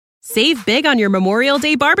Save big on your Memorial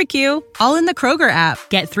Day barbecue, all in the Kroger app.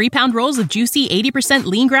 Get 3-pound rolls of juicy 80%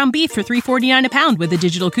 lean ground beef for $3.49 a pound with a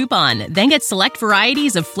digital coupon. Then get select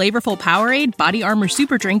varieties of flavorful Powerade, Body Armor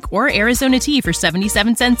Super Drink, or Arizona tea for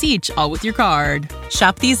 77 cents each, all with your card.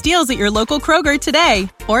 Shop these deals at your local Kroger today,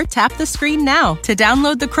 or tap the screen now to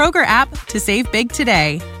download the Kroger app to save big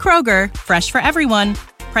today. Kroger, fresh for everyone.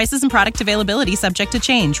 Prices and product availability subject to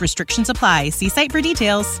change. Restrictions apply. See site for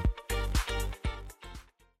details.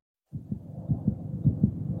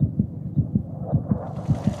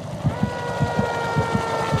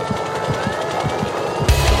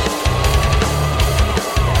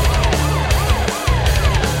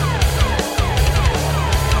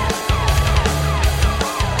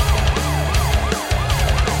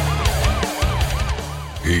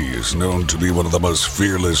 He is known to be one of the most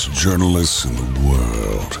fearless journalists in the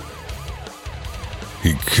world.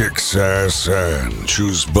 He kicks ass and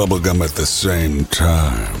chews bubblegum at the same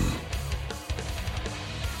time.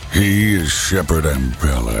 He is Shepard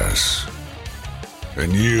Ambellis.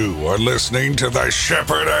 And you are listening to the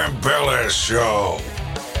Shepard Ambellis Show.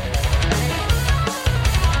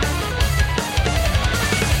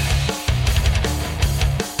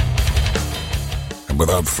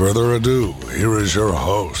 Without further ado, here is your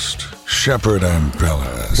host, Shepard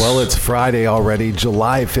Ambellis. Well, it's Friday already,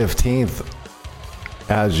 July 15th.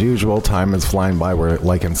 As usual, time is flying by. We're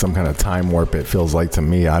like in some kind of time warp, it feels like to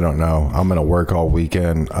me. I don't know. I'm going to work all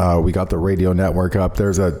weekend. We got the radio network up.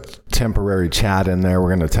 There's a temporary chat in there.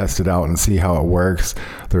 We're going to test it out and see how it works.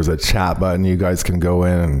 There's a chat button. You guys can go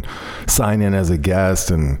in and sign in as a guest.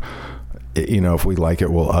 And, you know, if we like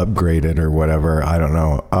it, we'll upgrade it or whatever. I don't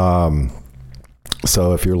know.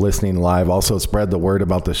 So if you're listening live, also spread the word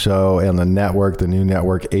about the show and the network, the new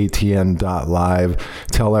network, atn.live.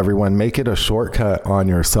 Tell everyone, make it a shortcut on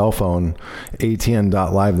your cell phone,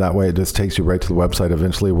 atn.live. That way it just takes you right to the website.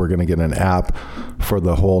 Eventually we're going to get an app for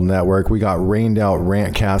the whole network. We got Rained Out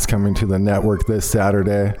Rantcast coming to the network this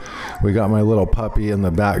Saturday. We got my little puppy in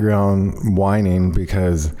the background whining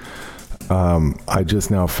because I just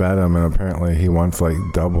now fed him, and apparently he wants like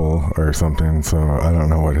double or something. So I don't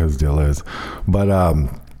know what his deal is, but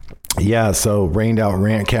yeah. So Rained Out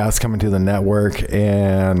Rantcast coming to the network,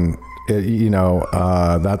 and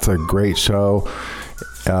that's a great show.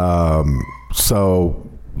 So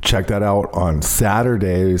check that out on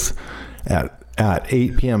Saturdays at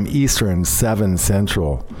 8 p.m. Eastern, 7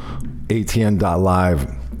 Central. ATN.live.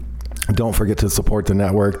 Don't forget to support the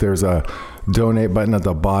network. There's a donate button at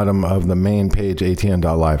the bottom of the main page,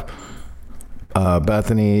 atn.live.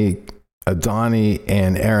 Bethany, Adani,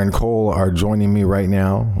 and Aaron Cole are joining me right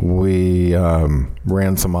now. We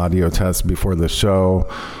ran some audio tests before the show,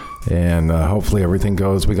 and hopefully everything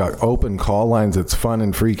goes. We got open call lines. It's Fun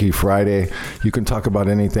and Freaky Friday. You can talk about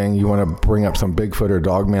anything. You want to bring up some Bigfoot or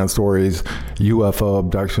Dogman stories, UFO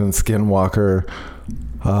abduction, skinwalker,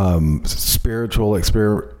 spiritual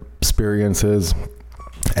experiences,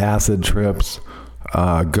 acid trips,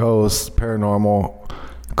 ghosts, paranormal.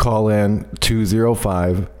 Call in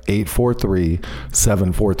 205-843-7437.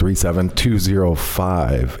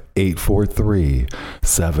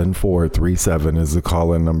 205-843-7437 is the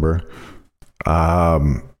call-in number.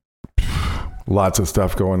 Lots of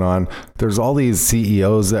stuff going on. There's all these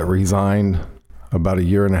CEOs that resigned about a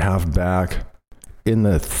year and a half back, in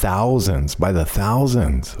the thousands, by the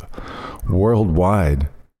thousands, worldwide.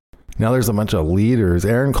 Now there's a bunch of leaders.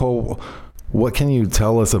 Aaron Cole, what can you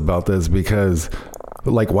tell us about this? Because,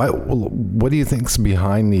 like, what do you think's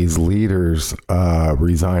behind these leaders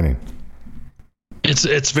resigning?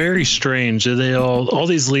 It's very strange. They all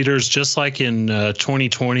these leaders, just like in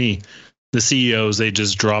 2020, the CEOs, they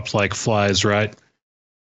just dropped like flies, right?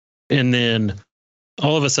 And then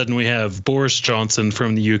all of a sudden we have Boris Johnson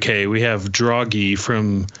from the UK, we have Draghi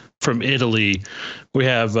from Italy, we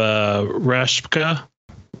have Rashka,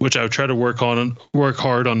 which I would try to work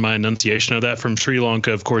hard on my enunciation of that, from Sri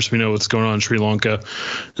Lanka. Of course, we know what's going on in Sri Lanka.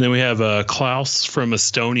 And then we have Klaus from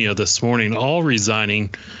Estonia this morning, all resigning.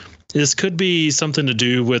 This could be something to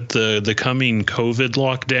do with the coming COVID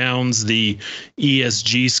lockdowns, the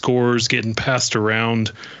ESG scores getting passed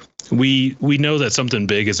around. We know that something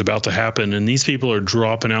big is about to happen, and these people are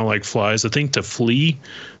dropping out like flies, I think, to flee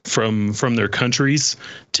from their countries,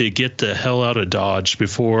 to get the hell out of Dodge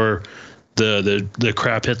before the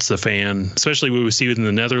crap hits the fan, especially what we see within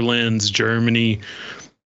the Netherlands, Germany,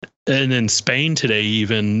 and then Spain today.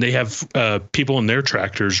 Even they have people in their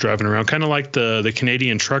tractors driving around, kind of like the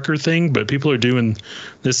Canadian trucker thing, but people are doing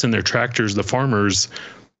this in their tractors. The farmers,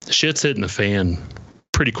 shit's hitting the fan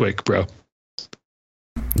pretty quick, bro.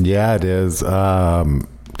 Yeah, it is. I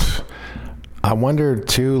wonder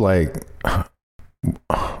too, like,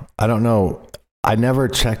 I don't know. I never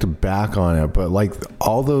checked back on it, but like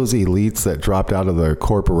all those elites that dropped out of the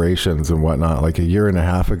corporations and whatnot, like a year and a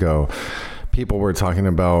half ago, people were talking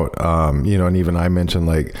about, you know, and even I mentioned,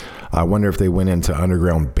 like, I wonder if they went into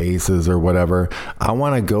underground bases or whatever. I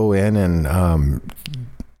want to go in and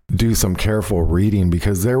do some careful reading,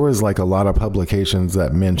 because there was like a lot of publications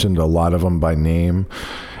that mentioned a lot of them by name.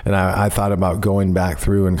 And I thought about going back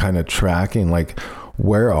through and kind of tracking, like,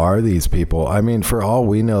 where are these people? I mean, for all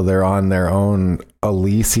we know, they're on their own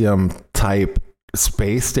Elysium type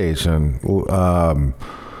space station,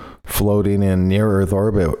 floating in near Earth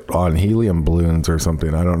orbit on helium balloons or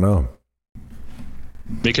something. I don't know.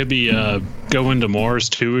 They could be going to Mars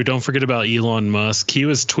too. Don't forget about Elon Musk. He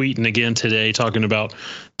was tweeting again today, talking about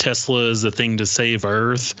Tesla is the thing to save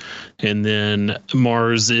Earth, and then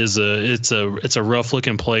Mars is a rough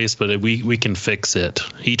looking place, but we can fix it.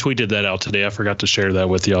 He tweeted that out today. I forgot to share that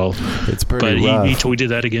with y'all. It's pretty rough. He tweeted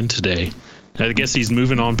that again today. I guess he's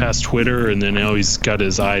moving on past Twitter, and then now he's got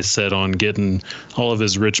his eyes set on getting all of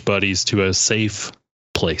his rich buddies to a safe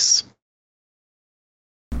place.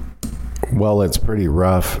 Well, it's pretty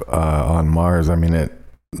rough on Mars. I mean,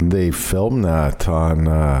 they filmed that on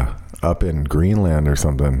up in Greenland or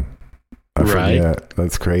something. I forget.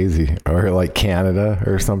 That's crazy. Or like Canada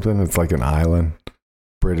or something. It's like an island,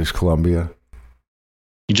 British Columbia.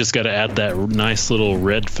 You just got to add that nice little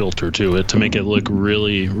red filter to it to make it look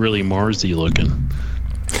really, really Marsy looking.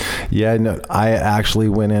 Yeah, no, I actually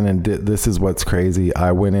went in and did. This is what's crazy.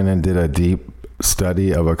 I went in and did a deep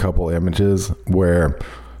study of a couple images where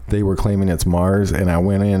they were claiming it's Mars, and I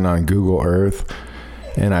went in on Google Earth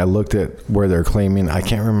and I looked at where they're claiming. I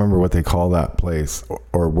can't remember what they call that place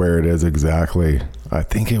or where it is exactly. I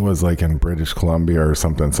think it was like in British Columbia or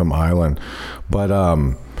something, some island. But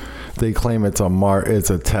they claim it's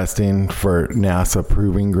a testing for NASA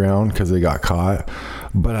proving ground because they got caught.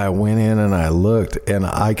 But I went in and I looked, and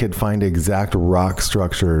I could find exact rock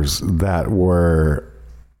structures that were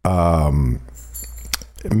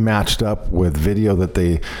matched up with video that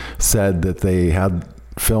they said that they had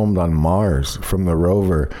filmed on Mars from the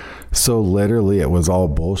rover. So literally it was all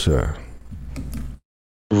bullshit.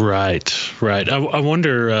 Right. I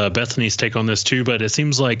wonder Bethany's take on this too, but it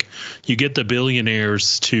seems like you get the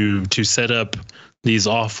billionaires to set up these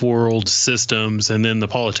off-world systems, and then the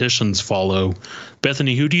politicians follow.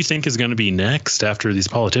 Bethany, who do you think is going to be next after these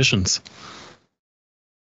politicians?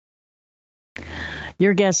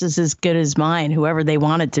 Your guess is as good as mine. Whoever they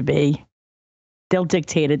want it to be, they'll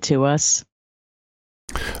dictate it to us.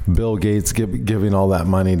 Bill Gates giving all that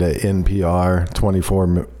money to NPR,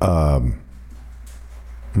 24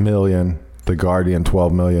 million. The Guardian,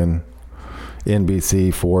 12 million.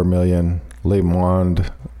 NBC, 4 million. Le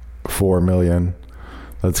Monde, 4 million.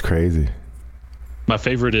 That's crazy. My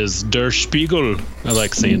favorite is Der Spiegel. I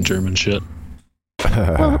like saying German shit.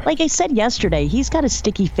 Well, like I said yesterday, he's got his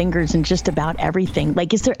sticky fingers in just about everything.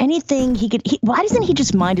 Like, is there anything why doesn't he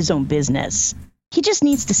just mind his own business? He just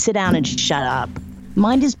needs to sit down and shut up,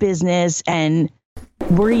 mind his business, and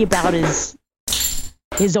worry about his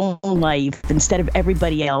own life instead of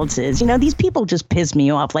everybody else's. You know, these people just piss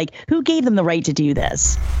me off. Like, who gave them the right to do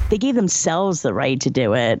this? They gave themselves the right to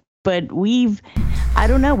do it. But we've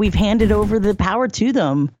handed over the power to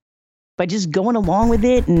them by just going along with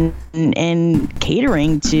it and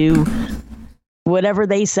catering to whatever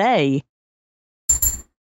they say.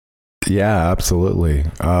 Yeah, absolutely.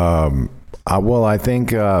 I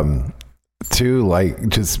think too, like,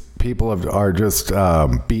 just people are just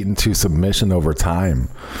beaten to submission over time.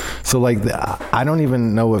 So like, I don't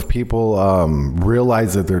even know if people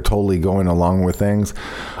realize that they're totally going along with things.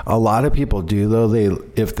 A lot of people do, though.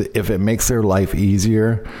 If it makes their life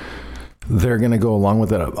easier, they're going to go along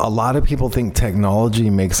with it. A lot of people think technology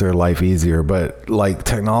makes their life easier, but like,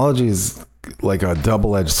 technology is like a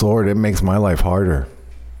double-edged sword. It makes my life harder.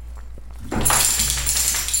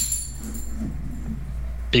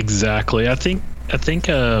 Exactly. I think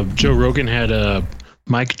Joe Rogan had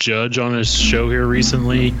Mike Judge on his show here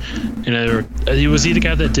recently, and was he the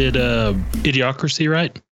guy that did Idiocracy,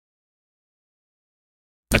 right?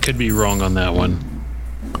 I could be wrong on that one.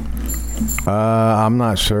 I'm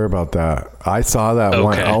not sure about that. I saw that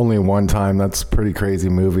only one time. That's a pretty crazy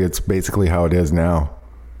movie. It's basically how it is now.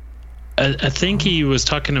 I think he was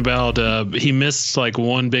talking about he missed like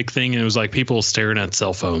one big thing, and it was like people staring at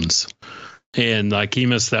cell phones. And like, he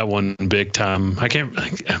missed that one big time.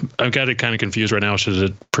 I've got it kind of confused right now. I should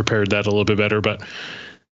have prepared that a little bit better. But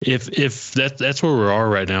if that's where we are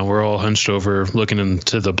right now, we're all hunched over looking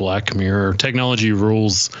into the black mirror. Technology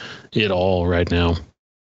rules it all right now.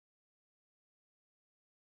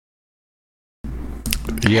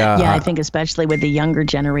 Yeah. Yeah, I think especially with the younger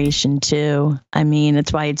generation too. I mean,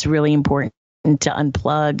 that's why it's really important to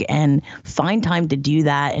unplug and find time to do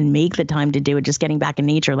that and make the time to do it. Just getting back in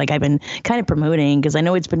nature, like I've been kind of promoting, because I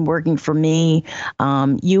know it's been working for me.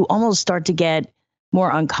 You almost start to get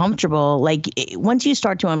more uncomfortable. Like once you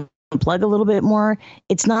start to unplug a little bit more,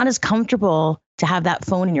 it's not as comfortable to have that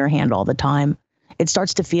phone in your hand all the time. It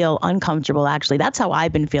starts to feel uncomfortable, actually. That's how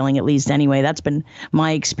I've been feeling, at least anyway. That's been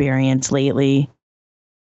my experience lately.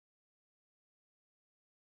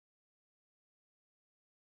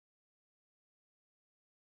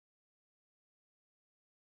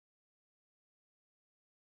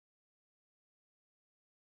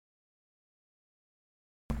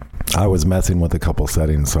 I was messing with a couple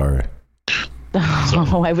settings, sorry.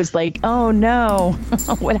 Oh, I was like, oh no,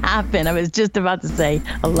 what happened? I was just about to say,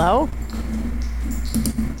 hello?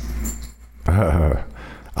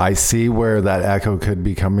 I see where that echo could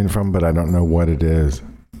be coming from, but I don't know what it is.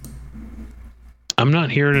 I'm not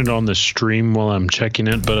hearing it on the stream while I'm checking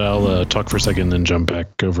it, but I'll talk for a second and then jump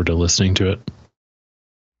back over to listening to it.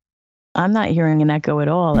 I'm not hearing an echo at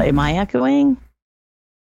all. Am I echoing?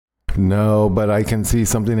 No, but I can see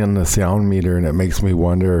something in the sound meter, and it makes me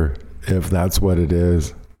wonder if that's what it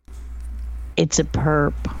is. It's a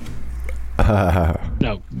perp.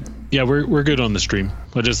 No. Yeah, we're good on the stream.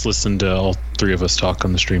 I just listened to all three of us talk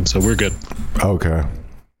on the stream, so we're good. Okay.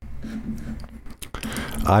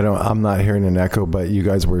 I'm not hearing an echo, but you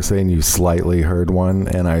guys were saying you slightly heard one,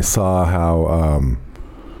 and I saw how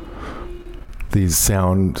these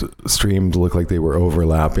sound streams look like they were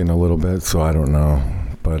overlapping a little bit, so I don't know,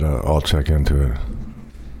 but I'll check into it.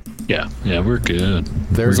 Yeah, we're good.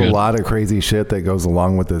 There's a lot of crazy shit that goes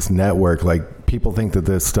along with this network. Like, people think that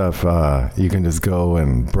this stuff, you can just go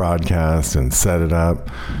and broadcast and set it up.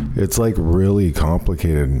 It's like really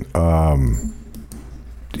complicated.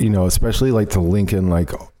 Especially like to link in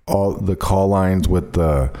like all the call lines with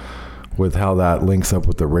how that links up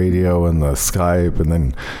with the radio and the Skype, and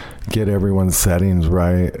then get everyone's settings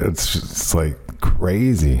right. It's just like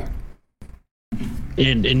crazy.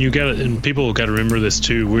 And people got to remember this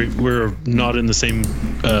too. We're not in the same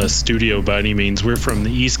studio by any means. We're from the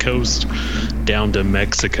East Coast down to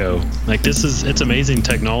Mexico. Like it's amazing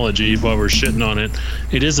technology. While we're shitting on it,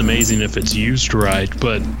 it is amazing if it's used right.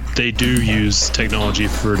 But they do use technology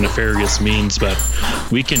for nefarious means. But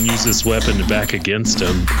we can use this weapon back against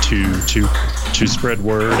them to spread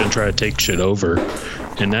word and try to take shit over.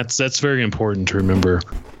 And that's very important to remember.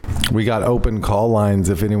 We got open call lines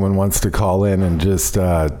if anyone wants to call in and just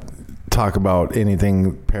talk about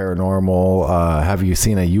anything paranormal. Have you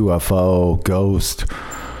seen a UFO, ghost,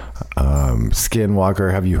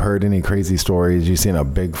 skinwalker? Have you heard any crazy stories? You seen a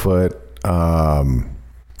Bigfoot,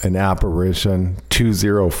 an apparition?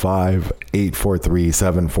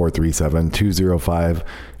 205-843-7437.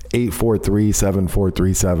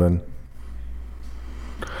 205-843-7437.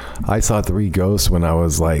 I saw 3 ghosts when I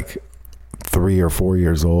was like 3 or 4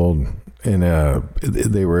 years old, and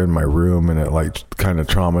they were in my room, and it like kind of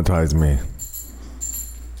traumatized me.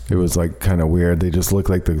 It was like kind of weird. They just looked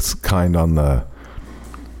like this kind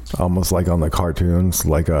almost like on the cartoons,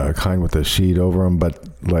 like a kind with a sheet over them, but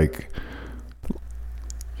like,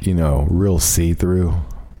 real see-through.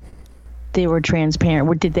 They were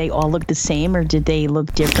transparent. Did they all look the same, or did they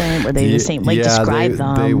look different? Were they the same? Like, describe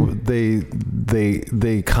them.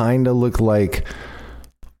 They kind of look like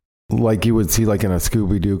you would see like in a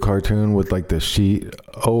Scooby-Doo cartoon with like the sheet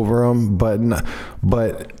over them, but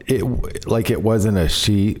it wasn't a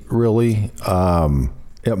sheet really.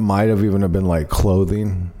 It might have even have been like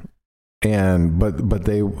clothing, but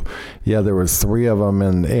there was 3 of them,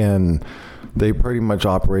 and they pretty much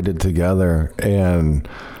operated together. And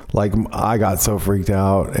like, I got so freaked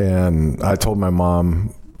out, and I told my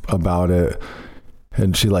mom about it,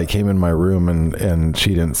 and she like came in my room, and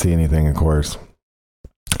she didn't see anything, of course.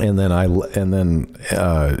 And then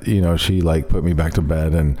she like put me back to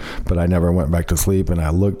bed, but I never went back to sleep, and I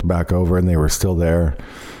looked back over, and they were still there,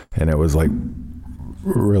 and it was like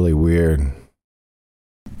really weird.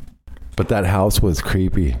 But that house was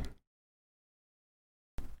creepy.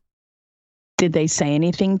 Did they say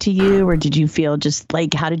anything to you, or did you feel just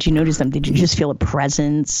like, how did you notice them? Did you just feel a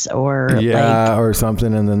presence, or or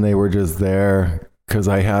something? And then they were just there, because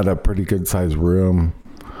I had a pretty good sized room.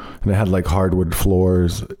 And it had like hardwood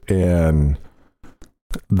floors, and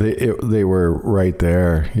they were right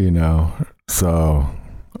there, So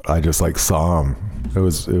I just like saw them. It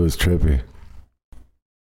was trippy.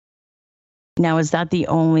 Now, is that the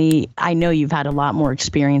only? I know you've had a lot more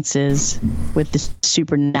experiences with the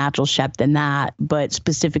supernatural, Shep, than that. But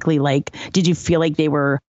specifically, like, did you feel like they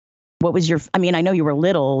were what was your, I mean, I know you were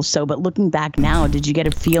little, but looking back now, did you get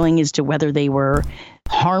a feeling as to whether they were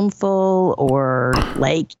harmful or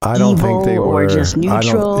like I don't evil think they were, or just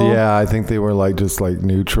neutral? I think they were like just like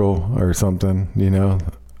neutral or something, you know.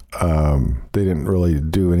 They didn't really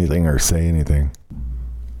do anything or say anything.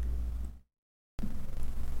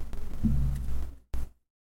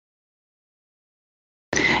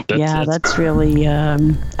 That's really, I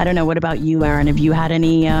don't know. What about you, Aaron? Have you had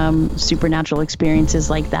any supernatural experiences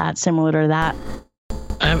like that, similar to that?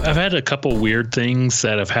 I've had a couple weird things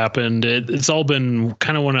that have happened. It's all been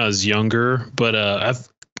kind of when I was younger, but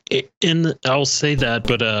I'll say that.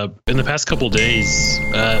 But in the past couple days,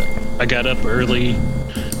 I got up early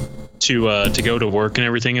to go to work and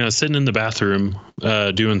everything, and I was sitting in the bathroom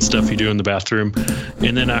doing stuff you do in the bathroom,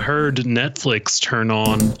 and then I heard Netflix turn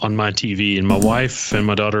on my TV, and my wife and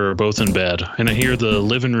my daughter are both in bed, and I hear the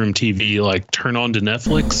living room TV like turn on to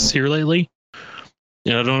Netflix here lately.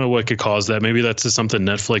 And I don't know what could cause that. Maybe that's just something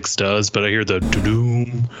Netflix does, but I hear the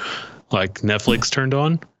doom, like Netflix turned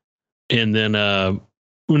on. And then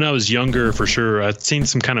when I was younger, for sure, I'd seen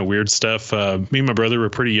some kind of weird stuff. Me and my brother were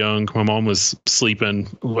pretty young. My mom was sleeping,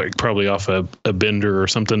 like probably off a bender or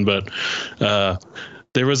something. But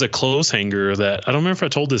there was a clothes hanger that, I don't remember if I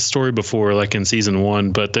told this story before, like in season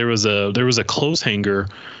 1, but there was a clothes hanger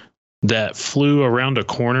that flew around a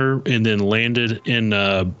corner and then landed in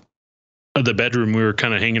the bedroom. We were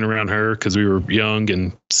kind of hanging around her because we were young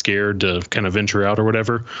and scared to kind of venture out or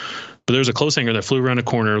whatever. But there was a clothes hanger that flew around a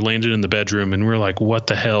corner, landed in the bedroom, and we were like, what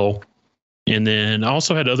the hell? And then I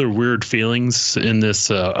also had other weird feelings in this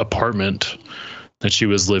apartment that she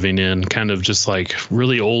was living in, kind of just like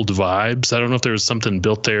really old vibes. I don't know if there was something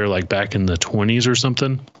built there like back in the 20s or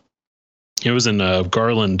something. It was in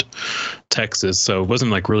Garland, Texas, so it wasn't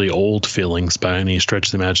like really old feelings by any stretch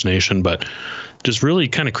of the imagination, but just really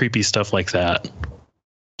kind of creepy stuff like that.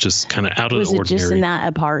 Just kind of out of the ordinary. Was it just in that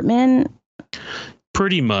apartment?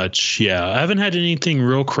 Pretty much, yeah. I haven't had anything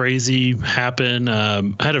real crazy happen. I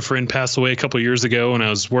had a friend pass away a couple of years ago, and I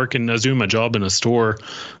was doing my job in a store,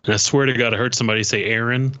 and I swear to God, I heard somebody say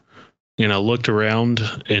Aaron, and I looked around,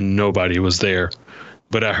 and nobody was there.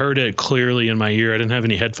 But I heard it clearly in my ear. I didn't have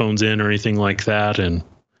any headphones in or anything like that, and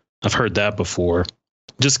I've heard that before.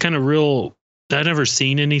 Just kind of real. I'd never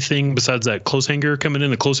seen anything besides that clothes hanger coming in.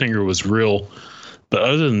 The clothes hanger was real. But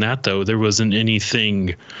other than that, though, there wasn't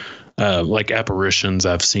anything like apparitions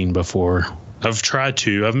I've seen before.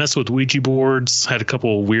 I've messed with Ouija boards, had a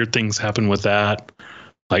couple of weird things happen with that.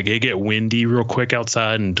 Like it get windy real quick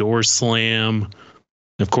outside and doors slam.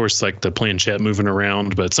 Of course, like the planchette moving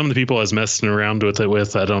around, but some of the people I was messing around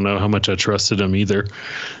with, I don't know how much I trusted them either,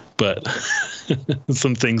 but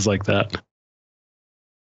some things like that.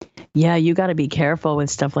 Yeah, you got to be careful with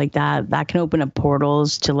stuff like that. That can open up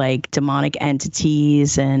portals to like demonic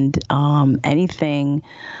entities and anything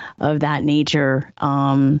of that nature.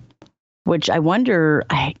 Which I wonder,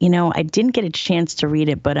 I didn't get a chance to read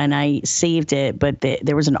it, and I saved it. But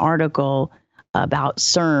there was an article about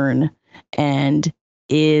CERN, and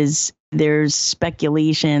there's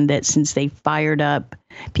speculation that since they fired up,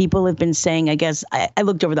 people have been saying, I guess, I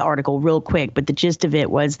looked over the article real quick, but the gist of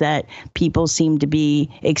it was that people seem to be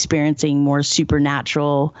experiencing more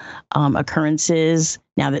supernatural occurrences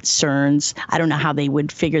now that CERN's, I don't know how they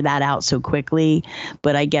would figure that out so quickly,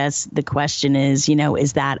 but I guess the question is,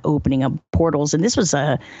 is that opening up portals? And this was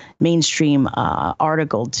a mainstream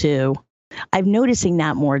article too. I'm noticing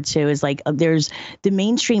that more too, is like the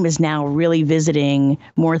mainstream is now really visiting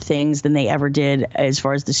more things than they ever did as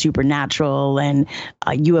far as the supernatural and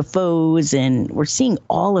UFOs. And we're seeing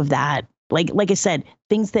all of that. Like I said,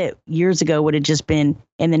 things that years ago would have just been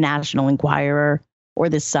in the National Enquirer or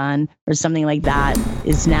the Sun or something like that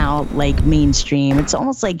is now like mainstream. It's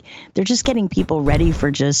almost like they're just getting people ready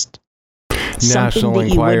for just National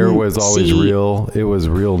Enquirer was always real. It was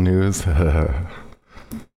real news.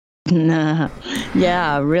 Nah.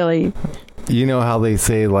 Yeah, really. You know how they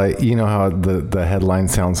say, like, how the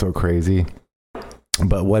headlines sound so crazy,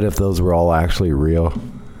 but what if those were all actually real?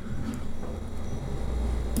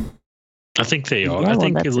 I think they are. I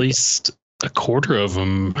think at least a quarter of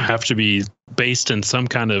them have to be based in some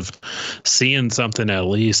kind of seeing something at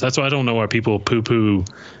least. That's why I don't know why people poo-poo,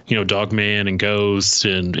 Dogman and Ghost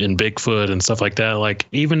and Bigfoot and stuff like that. Like,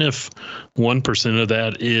 even if 1% of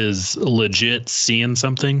that is legit seeing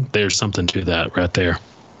something, there's something to that right there.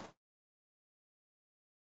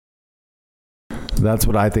 That's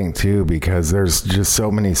what I think too, because there's just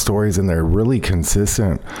so many stories and they're really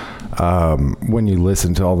consistent. When you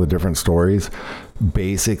listen to all the different stories,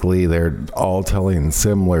 basically they're all telling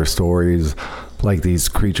similar stories. Like these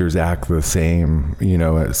creatures act the same,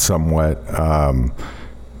 somewhat.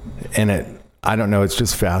 And I don't know, it's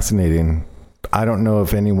just fascinating. I don't know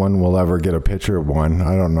if anyone will ever get a picture of one.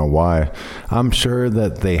 I don't know why. I'm sure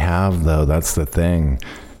that they have, though. That's the thing.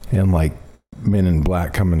 And like Men in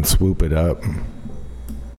Black come and swoop it up.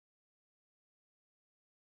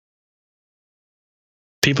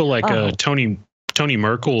 People like Tony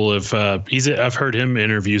Merkel, I've heard him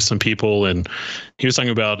interview some people, and he was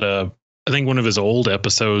talking about I think one of his old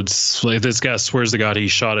episodes, like this guy swears to God he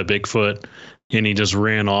shot a Bigfoot and he just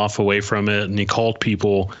ran off away from it, and he called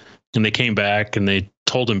people and they came back and they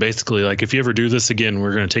told him basically, like, if you ever do this again,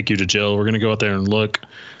 we're going to take you to jail. We're going to go out there and look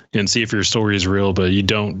and see if your story is real, but you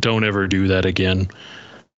don't ever do that again.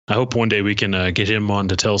 I hope one day we can get him on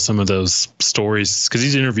to tell some of those stories, because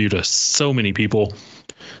he's interviewed so many people.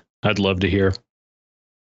 I'd love to hear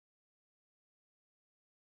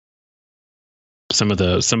some of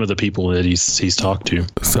the people that he's talked to.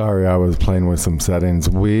 Sorry, I was playing with some settings.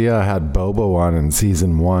 We had Bobo on in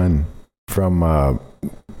season 1 from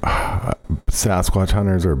Sasquatch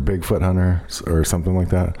Hunters or Bigfoot Hunters or something like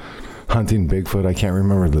that. Hunting Bigfoot. I can't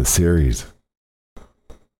remember the series.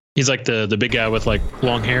 He's like the big guy with like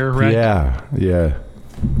long hair, right? Yeah.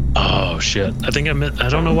 Oh shit! I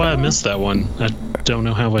don't know why I missed that one. I don't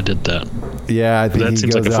know how I did that. Yeah, I think that he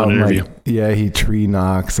seems goes like a fun out interview. He tree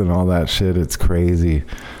knocks and all that shit. It's crazy.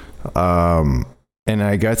 And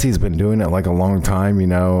I guess he's been doing it like a long time. You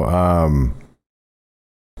know,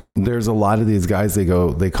 there's a lot of these guys. They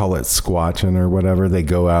call it squatching or whatever. They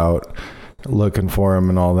go out looking for him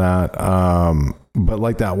and all that. But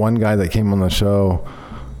like that one guy that came on the show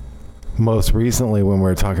most recently when we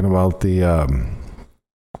were talking about the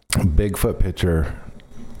Bigfoot picture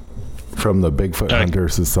from the Bigfoot Hunter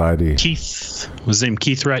Society. Keith was his name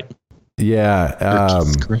Keith, right? Yeah.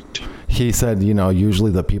 Keith, correct. He said, you know,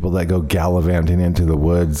 usually the people that go gallivanting into the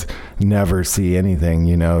woods never see anything,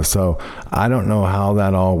 you know. So I don't know how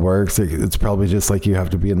that all works. It's probably just like you have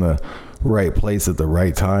to be in the right place at the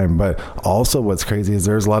right time. But also what's crazy is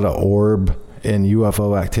there's a lot of orb and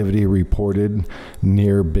UFO activity reported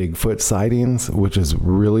near Bigfoot sightings, which is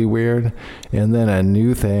really weird. And then a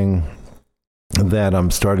new thing that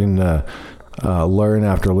I'm starting to learn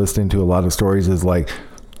after listening to a lot of stories is like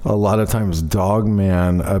a lot of times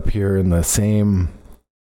dogman appear in the same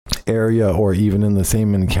area or even in the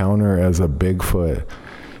same encounter as a Bigfoot.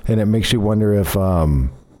 And it makes you wonder if, I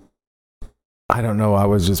don't know, I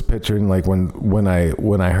was just picturing like when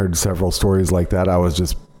I heard several stories like that, I was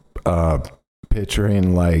just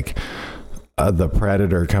picturing like the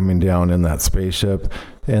Predator coming down in that spaceship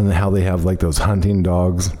and how they have like those hunting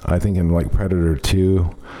dogs, I think in like Predator 2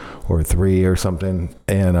 or 3 or something.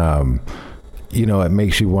 And, you know, it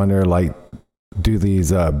makes you wonder, like, do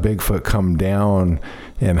these Bigfoot come down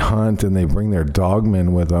and hunt and they bring their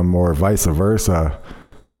dogmen with them or vice versa?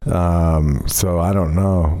 So I don't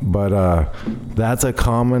know, but that's a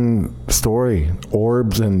common story,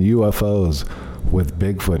 orbs and UFOs with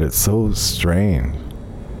Bigfoot. It's so strange.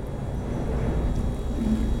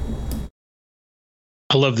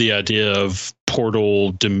 I love the idea of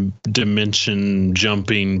portal dimension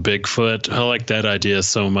jumping Bigfoot. I like that idea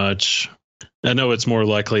so much. I know it's more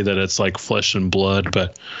likely that it's like flesh and blood,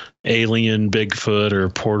 but alien Bigfoot or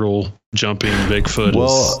portal jumping Bigfoot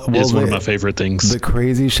is one of my favorite things. The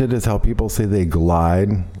crazy shit is how people say they glide,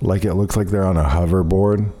 like it looks like they're on a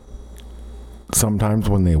hoverboard sometimes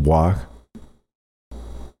when they walk.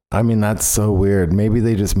 I mean, that's so weird. Maybe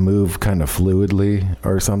they just move kind of fluidly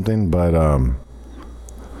or something, but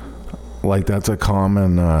like that's a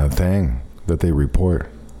common thing that they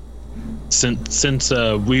report. Since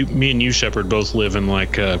me and you, Shepard, both live in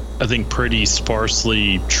like I think pretty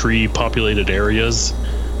sparsely tree populated areas,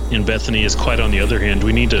 and Bethany is quite on the other hand.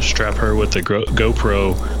 We need to strap her with the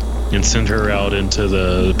GoPro and send her out into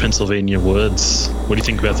the Pennsylvania woods. What do you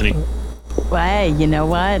think, Bethany? Hey, you know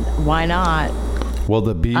what? Why not? Well,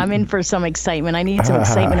 I'm in for some excitement. I need some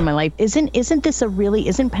excitement in my life. Isn't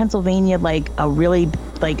Pennsylvania like a really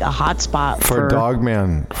like a hot spot for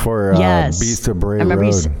Dogman, for yes. Beast of Bray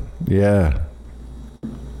Road? Yeah.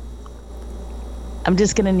 I'm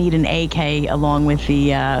just gonna need an AK along with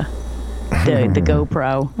the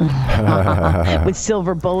GoPro with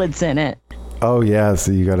silver bullets in it. Oh yeah,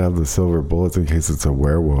 so you gotta have the silver bullets in case it's a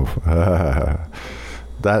werewolf.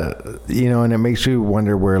 That, you know, and it makes you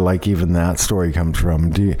wonder where like even that story comes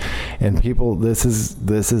from. And people, this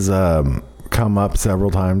is come up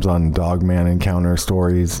several times on Dogman encounter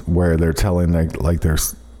stories where they're telling like their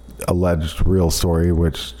alleged real story,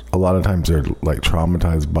 which a lot of times they're like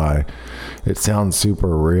traumatized by. It sounds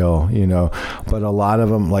super real, you know, but a lot of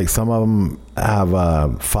them, like some of them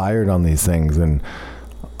have fired on these things, and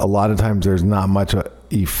a lot of times there's not much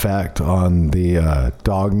effect on the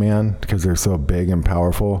dog man because they're so big and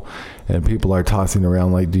powerful, and people are tossing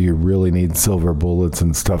around like, do you really need silver bullets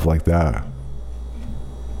and stuff like that?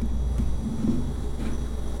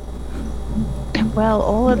 Well,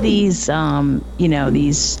 all of these,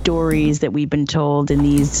 these stories that we've been told and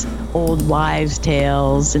these old wives'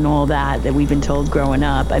 tales and all that we've been told growing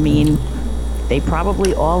up, I mean, they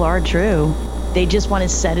probably all are true. They just want to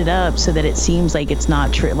set it up so that it seems like it's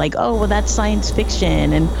not true. Like, oh, well, that's science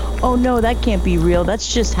fiction. And, oh, no, that can't be real. That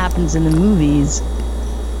just happens in the movies.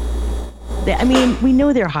 We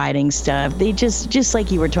know they're hiding stuff. They just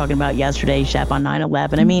like you were talking about yesterday, Shep, on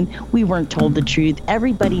 9/11. I mean, we weren't told the truth.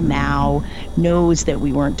 Everybody now knows that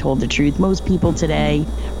we weren't told the truth. Most people today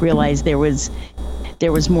realize there was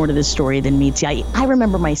more to the story than meets the eye. I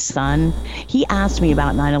remember my son, he asked me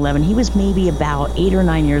about 9/11. He was maybe about 8 or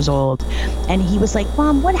 9 years old. And he was like,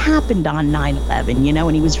 Mom, what happened on 9/11?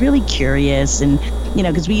 And he was really curious. And,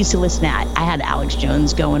 because we used to listen to, I had Alex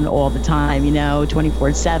Jones going all the time,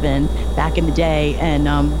 24/7 back in the day. And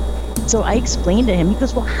so I explained to him, he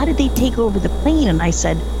goes, well, how did they take over the plane? And I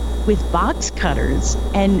said, with box cutters.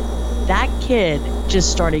 And that kid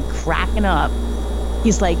just started cracking up.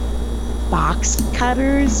 He's like, box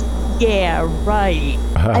cutters? Yeah, right.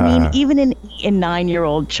 I mean, even a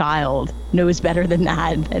 9-year-old child knows better than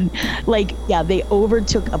that. And they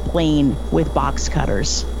overtook a plane with box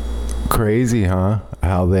cutters. Crazy, huh?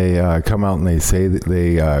 How they come out and they say that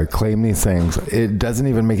they claim these things. It doesn't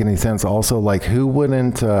even make any sense. Also, like, who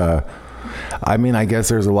wouldn't... I guess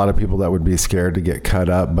there's a lot of people that would be scared to get cut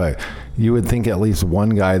up, but you would think at least one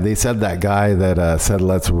guy... They said that guy that said,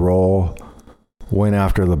 let's roll... went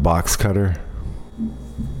after the box cutter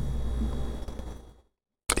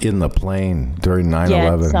in the plane during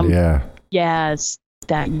 9/11. Yeah. Yes.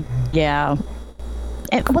 Yeah.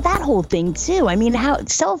 And, well, that whole thing too. I mean, how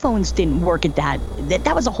cell phones didn't work at that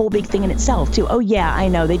was a whole big thing in itself too. Oh yeah, I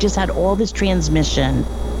know. They just had all this transmission,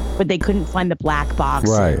 but they couldn't find the black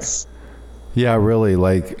boxes. Right. Yeah, really.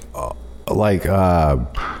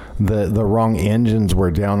 The wrong engines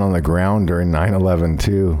were down on the ground during 9/11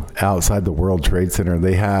 too, outside the World Trade Center.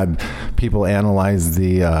 They had people analyze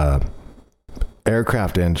the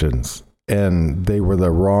aircraft engines, and they were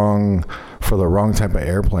the wrong type of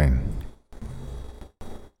airplane.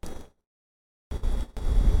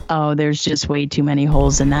 Oh, there's just way too many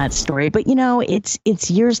holes in that story. But,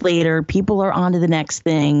 it's years later. People are on to the next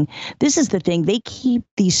thing. This is the thing. They keep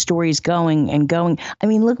these stories going and going. I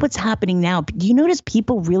mean, look what's happening now. Do you notice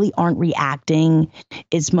people really aren't reacting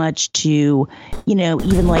as much to,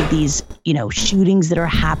 even like these, shootings that are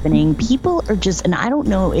happening? People are just, and I don't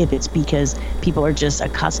know if it's because people are just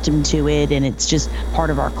accustomed to it and it's just part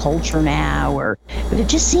of our culture now, but it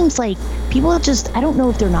just seems like people I don't know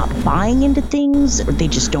if they're not buying into things or they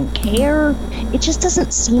just don't care. It just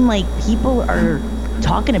doesn't seem like people are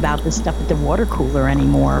talking about this stuff at the water cooler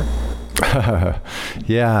anymore.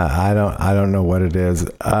 Yeah, I don't know what it is.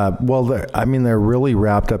 Well, they're really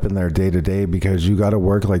wrapped up in their day to day because you got to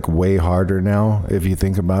work like way harder now. If you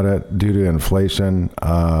think about it, due to inflation,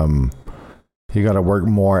 you got to work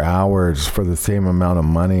more hours for the same amount of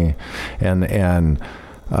money, and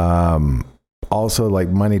also, like,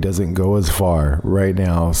 money doesn't go as far right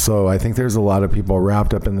now. So I think there's a lot of people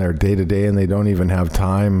wrapped up in their day to day and they don't even have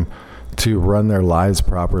time to run their lives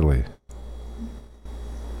properly.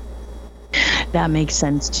 That makes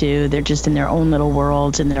sense too. They're just in their own little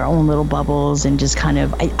worlds, in their own little bubbles, and just kind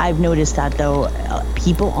of, I've noticed that though,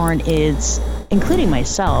 people aren't as, including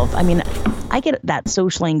myself. I mean, I get that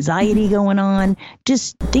social anxiety going on,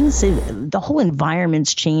 just things, the whole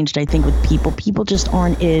environment's changed, I think, with people. People just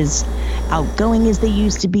aren't as outgoing as they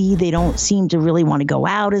used to be. They don't seem to really want to go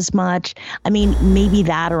out as much. I mean, maybe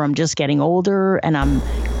that, or I'm just getting older and I'm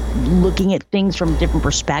looking at things from a different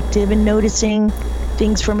perspective and noticing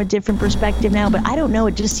things from a different perspective now. But I don't know.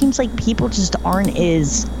 It just seems like people just aren't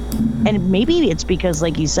as, and maybe it's because,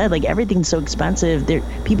 like you said, like everything's so expensive.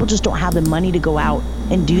 People just don't have the money to go out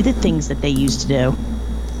and do the things that they used to do.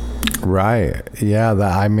 Right. Yeah.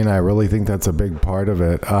 I really think that's a big part of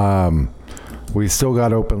it. We still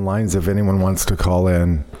got open lines if anyone wants to call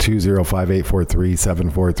in,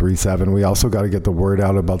 205-843-7437. We also got to get the word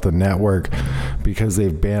out about the network because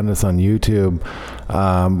they've banned us on YouTube.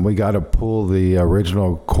 We got to pull the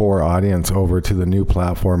original core audience over to the new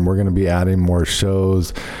platform. We're going to be adding more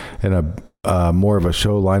shows and more of a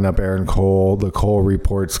show lineup. Aaron Cole, the Cole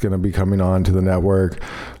Report's going to be coming on to the network.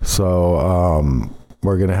 So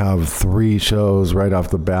we're going to have 3 shows right off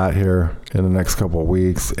the bat here in the next couple of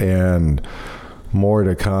weeks, and more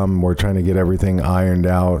to come. We're trying to get everything ironed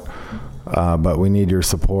out, but we need your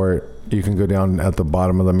support. You can go down at the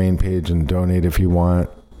bottom of the main page and donate if you want.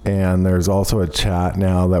 And there's also a chat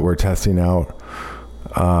now that we're testing out.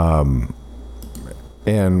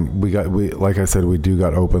 And we like I said, we do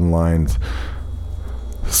got open lines.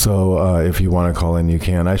 So if you want to call in, you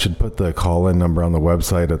can. I should put the call-in number on the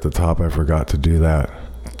website at the top. I forgot to do that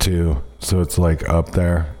too. So it's like up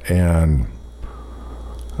there. And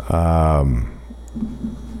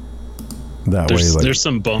there's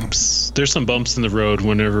some bumps. There's some bumps in the road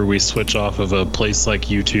whenever we switch off of a place like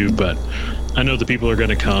YouTube, but I know the people are going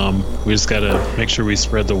to come. We just got to make sure we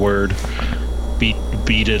spread the word,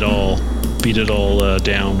 beat it all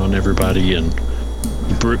down on everybody, and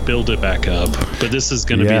build it back up. But this is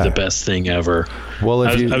going to be the best thing ever. Well,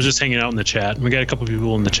 I was just hanging out in the chat. We got a couple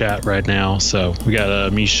people in the chat right now. So we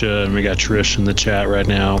got Misha and we got Trish in the chat right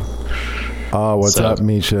now. Oh, what's up,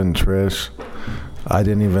 Misha and Trish? I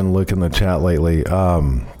didn't even look in the chat lately.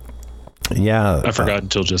 I forgot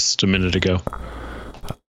until just a minute ago.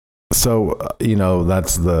 So,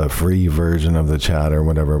 that's the free version of the chat or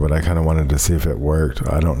whatever, but I kind of wanted to see if it worked.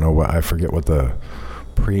 I don't know I forget what the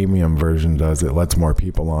premium version does. It lets more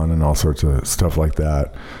people on and all sorts of stuff like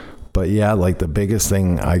that. But yeah, like the biggest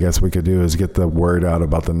thing I guess we could do is get the word out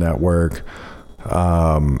about the network,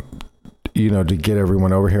 to get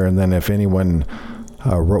everyone over here. And then if anyone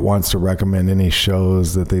wants to recommend any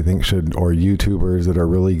shows that they think should, or YouTubers that are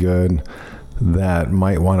really good, that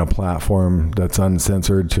might want a platform that's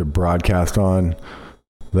uncensored to broadcast on,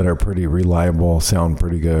 that are pretty reliable, sound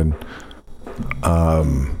pretty good.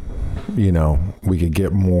 We could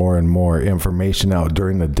get more and more information out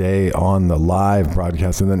during the day on the live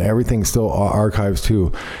broadcast, and then everything's still archives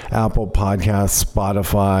to Apple Podcasts,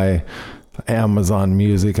 Spotify, Amazon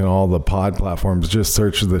Music, and all the pod platforms. Just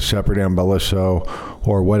search the Shepherd and Bella Show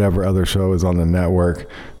or whatever other show is on the network.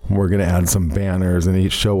 We're going to add some banners, and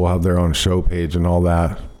each show will have their own show page and all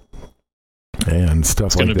that and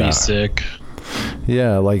stuff like that. It's going to be sick.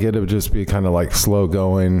 Yeah, like it'll just be kind of like slow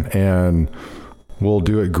going, and we'll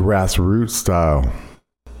do it grassroots style.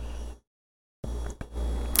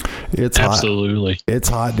 It's absolutely hot. It's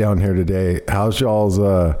hot down here today. How's y'all's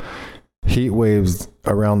heat waves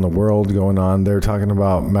around the world going on? They're talking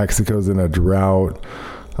about Mexico's in a drought.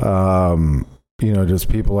 Just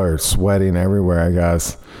people are sweating everywhere, I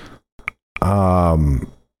guess.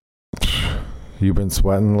 You been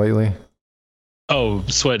sweating lately? Oh,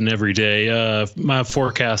 sweating every day. My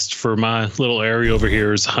forecast for my little area over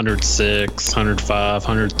here is 106, 105,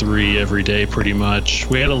 103 every day, pretty much.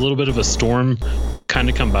 We had a little bit of a storm kind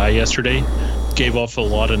of come by yesterday. Gave off a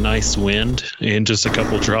lot of nice wind and just a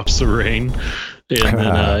couple drops of rain. And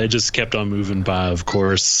then it just kept on moving by, of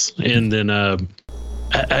course. And then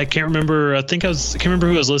I can't remember. I can't remember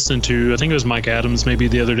who I was listening to. I think it was Mike Adams maybe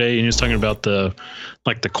the other day, and he was talking about the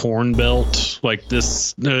corn belt. Like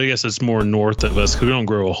this, I guess it's more north of us because we don't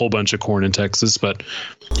grow a whole bunch of corn in Texas. But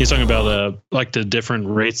he's talking about the different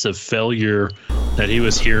rates of failure that he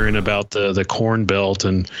was hearing about the corn belt,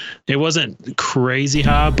 and it wasn't crazy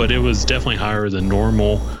high, but it was definitely higher than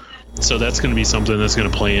normal. So that's going to be something that's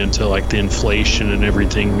going to play into like the inflation and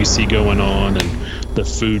everything we see going on, and the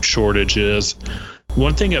food shortages.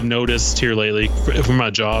 One thing I've noticed here lately for my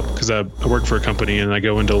job, because I work for a company and I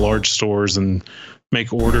go into large stores and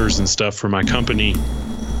make orders and stuff for my company,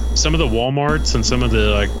 some of the Walmarts and some of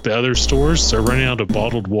the other stores are running out of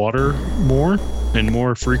bottled water more and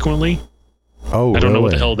more frequently. Oh, I don't know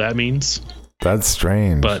what the hell that means. That's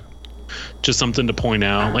strange. But just something to point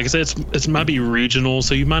out. Like I said, it might be regional,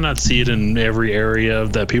 so you might not see it in every area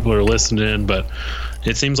that people are listening in, but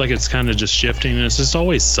it seems like it's kind of just shifting, and it's just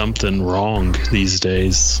always something wrong these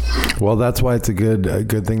days. Well, that's why it's a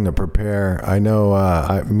good thing to prepare. I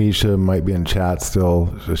know Misha might be in chat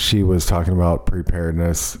still. She was talking about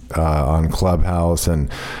preparedness on Clubhouse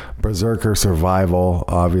and Berserker Survival.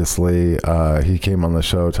 Obviously, he came on the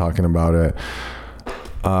show talking about it.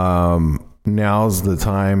 Now's the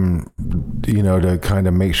time, to kind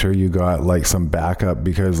of make sure you got some backup,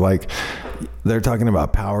 because they're talking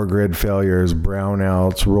about power grid failures,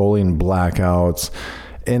 brownouts, rolling blackouts.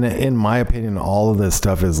 And in my opinion, all of this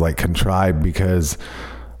stuff is contrived because,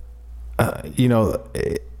 they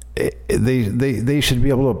should be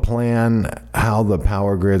able to plan how the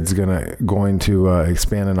power grid's going to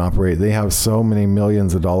expand and operate. They have so many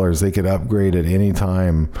millions of dollars they could upgrade at any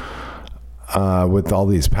time. With all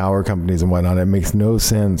these power companies and whatnot, it makes no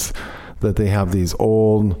sense that they have these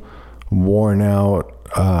old, worn out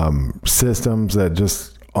systems that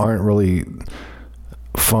just aren't really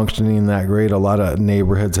functioning that great. A lot of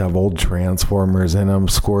neighborhoods have old transformers in them.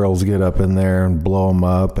 Squirrels get up in there and blow them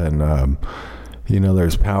up, and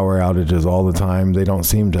There's power outages all the time. They don't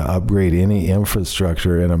seem to upgrade any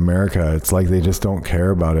infrastructure in America. It's like they just don't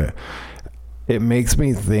care about it. It makes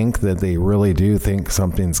me think that they really do think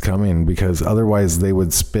something's coming, because otherwise they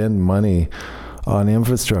would spend money on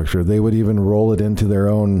infrastructure. They would even roll it into their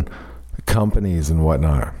own companies and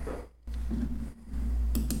whatnot.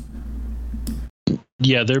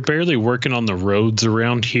 Yeah, they're barely working on the roads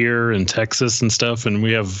around here in Texas and stuff, and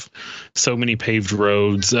we have so many paved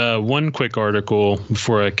roads. One quick article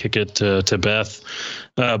before I kick it to Beth.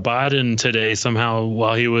 Biden today, somehow,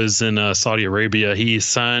 while he was in Saudi Arabia, he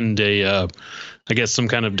signed I guess some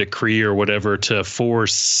kind of decree or whatever to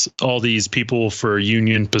force all these people for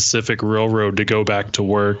Union Pacific Railroad to go back to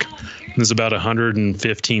work. There's about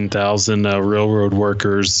 115,000 railroad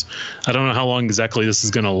workers. I don't know how long exactly this is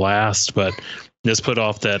going to last, but this put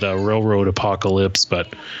off that railroad apocalypse.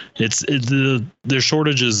 But their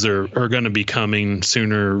shortages are going to be coming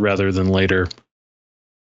sooner rather than later.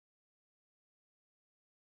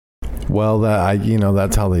 Well,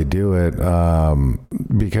 that's how they do it.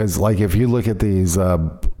 Because like, if you look at these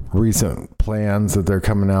recent plans that they're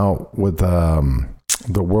coming out with,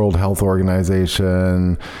 the World Health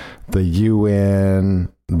Organization, the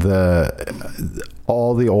UN,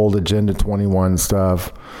 all the old Agenda 21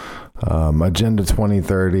 stuff, Agenda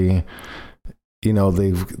 2030,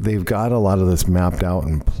 they've got a lot of this mapped out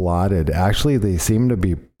and plotted. Actually, they seem to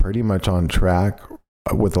be pretty much on track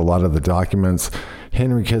with a lot of the documents.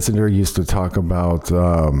 Henry Kissinger used to talk about,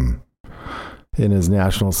 in his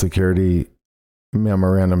National Security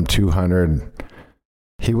Memorandum 200,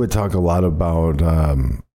 he would talk a lot about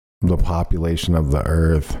the population of the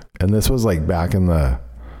Earth. And this was like back in the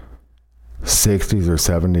 60s or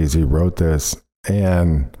 70s he wrote this.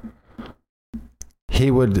 And he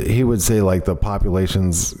would say, like, the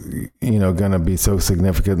population's, going to be so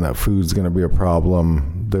significant that food's going to be a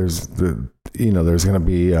problem. There's going to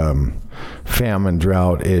be famine,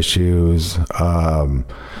 drought issues.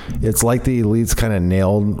 It's like the elites kind of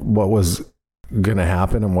nailed what was going to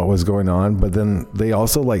happen and what was going on, but then they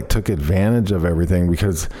also like took advantage of everything,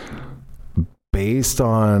 because based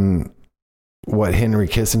on what Henry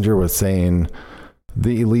Kissinger was saying,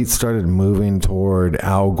 the elites started moving toward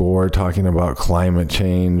Al Gore talking about climate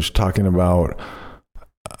change, talking about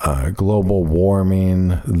global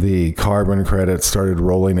warming. The carbon credits started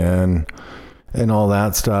rolling in and all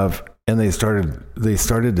that stuff. And they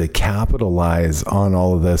started to capitalize on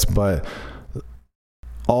all of this. But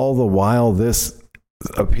all the while, this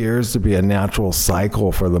appears to be a natural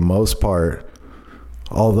cycle for the most part,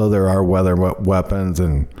 although there are weather weapons.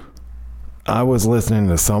 And I was listening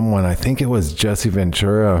to someone, I think it was Jesse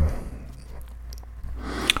Ventura.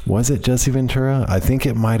 Was it Jesse Ventura? I think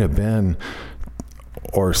it might have been,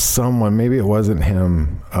 or someone, maybe it wasn't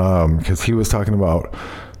him, because he was talking about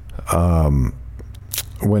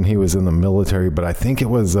when he was in the military, but I think it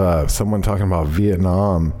was someone talking about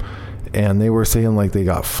Vietnam, and they were saying like they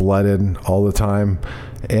got flooded all the time.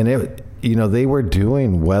 And they were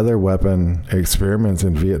doing weather weapon experiments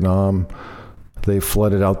in Vietnam. They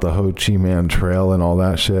flooded out the Ho Chi Minh Trail and all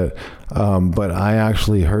that shit. But I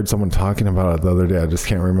actually heard someone talking about it the other day. I just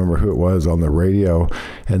can't remember who it was on the radio.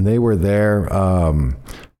 And they were there.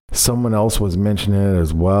 Someone else was mentioning it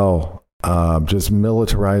as well. Just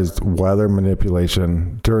militarized weather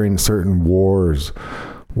manipulation during certain wars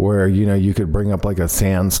where, you could bring up like a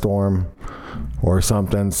sandstorm or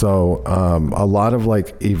something. So a lot of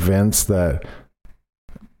like events that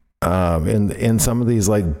in some of these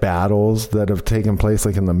like battles that have taken place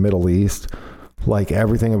like in the Middle East, like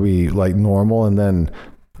everything will be like normal, and then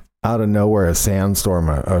out of nowhere a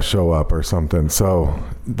sandstorm show up or something. So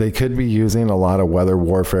they could be using a lot of weather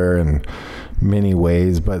warfare in many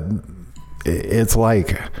ways, but it's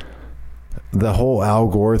like the whole Al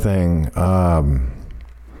Gore thing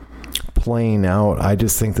playing out. I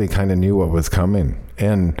just think they kind of knew what was coming.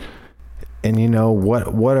 And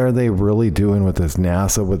what are they really doing with this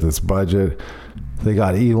NASA, with this budget? They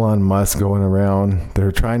got Elon Musk going around.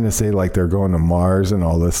 They're trying to say like they're going to Mars and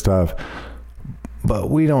all this stuff,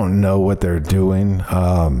 but we don't know what they're doing.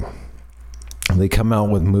 They come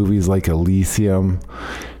out with movies like Elysium,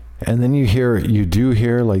 and then you do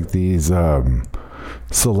hear like these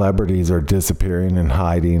celebrities are disappearing and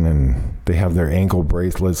hiding, and they have their ankle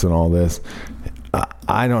bracelets and all this.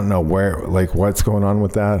 I don't know what's going on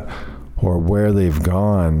with that, or where they've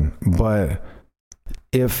gone. But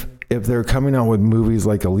if they're coming out with movies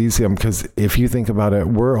like Elysium, because if you think about it,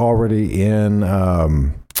 we're already in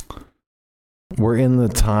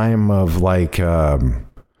the time of like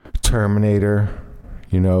Terminator,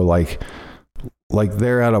 like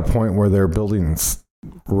they're at a point where they're building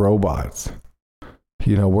robots,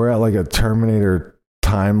 You know, we're at like a Terminator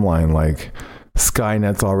timeline, like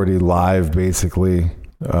Skynet's already live, basically.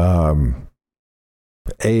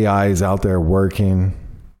 AI is out there working.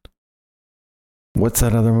 What's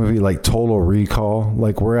that other movie? Like Total Recall.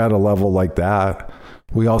 Like we're at a level like that.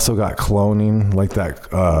 We also got cloning, like that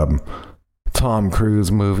Tom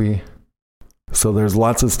Cruise movie. So there's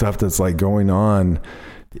lots of stuff that's like going on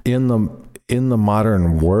in the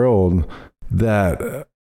modern world that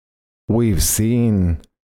we've seen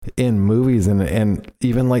in movies, and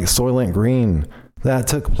even like Soylent Green, that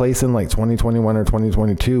took place in like 2021 or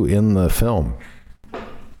 2022 in the film.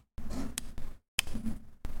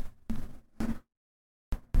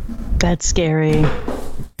 That's scary.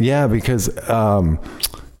 Yeah, because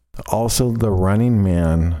also The Running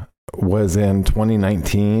Man was in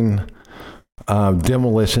 2019.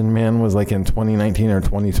 Demolition Man was like in 2019 or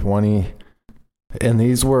 2020. And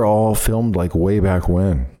these were all filmed like way back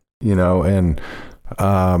when, you know, and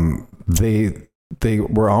they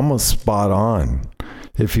were almost spot on.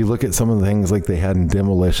 If you look at some of the things like they had in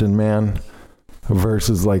Demolition Man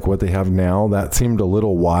versus like what they have now, that seemed a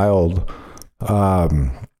little wild.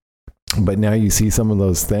 But now you see some of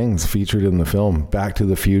those things featured in the film. Back to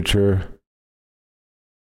the Future.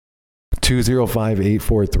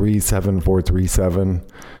 205-843-7437.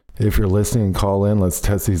 If you're listening, call in. Let's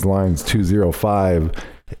test these lines.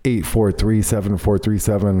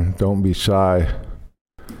 205-843-7437. Don't be shy.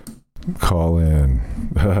 Call in.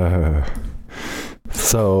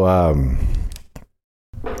 So,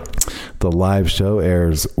 the live show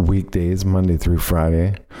airs weekdays, Monday through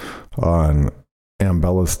Friday, on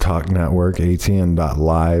Ambella's Talk Network,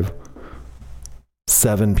 atn.live.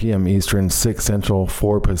 7 p.m. Eastern, 6 Central,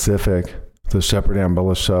 4 Pacific, the Shepherd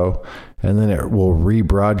Ambella Show. And then it will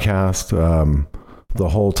rebroadcast the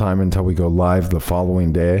whole time until we go live the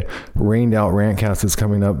following day. Rained Out Rantcast is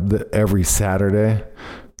coming up every Saturday.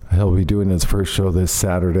 He'll be doing his first show this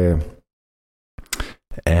Saturday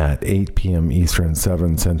at 8 p.m. Eastern,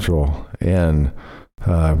 7 Central. And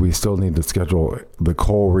we still need to schedule the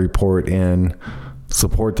Cole Report in.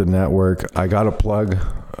 Support the network. I got to plug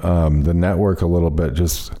the network a little bit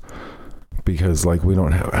just because like we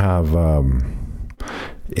don't have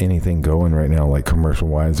anything going right now, like commercial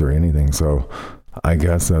wise or anything. So I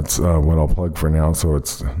guess that's what I'll plug for now. So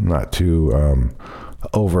it's not too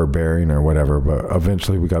overbearing or whatever, but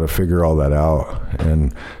eventually we got to figure all that out.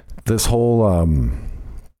 And this whole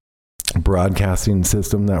broadcasting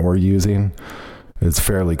system that we're using, it's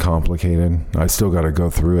fairly complicated. I still got to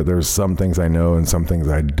go through it. There's some things I know and some things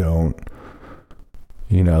I don't.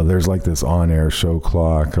 You know, there's like this on-air show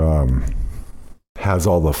clock, has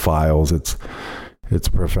all the files. It's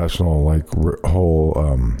professional, like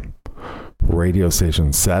whole radio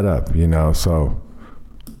station setup, you know. So,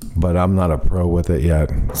 but I'm not a pro with it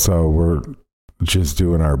yet. So we're just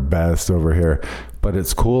doing our best over here. But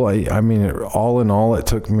it's cool. I mean, all in all, it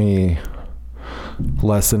took me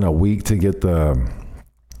less than a week to get the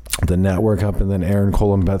network up, and then Aaron,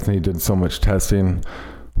 Cole, and Bethany did so much testing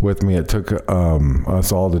with me. It took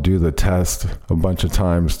us all to do the test a bunch of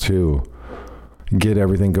times to get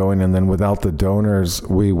everything going, and then without the donors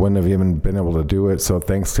we wouldn't have even been able to do it. So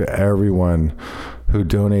thanks to everyone who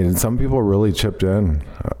donated. Some people really chipped in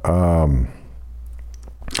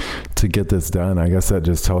to get this done. I guess that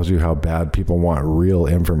just tells you how bad people want real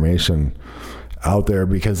information out there,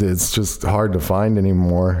 because it's just hard to find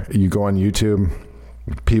anymore. You go on YouTube,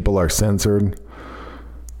 people are censored.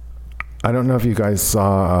 I don't know if you guys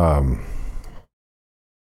saw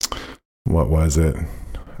what was it?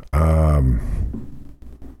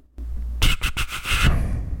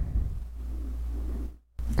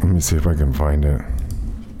 Let me see if I can find it.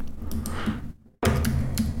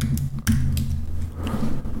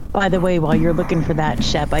 By the way, while you're looking for that,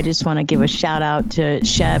 Shep, I just want to give a shout out to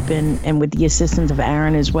Shep and with the assistance of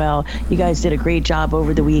Aaron as well. You guys did a great job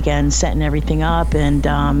over the weekend setting everything up, and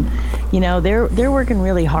you know, they're working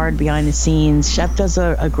really hard behind the scenes. Shep does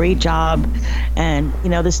a great job, and you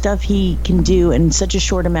know, the stuff he can do in such a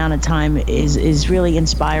short amount of time is really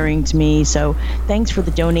inspiring to me. So thanks for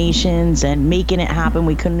the donations and making it happen.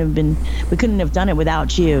 We couldn't have done it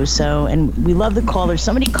without you. So, and we love the callers.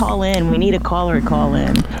 Somebody call in. We need a caller to call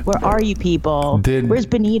in. Where are you people? Where's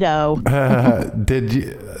Benito?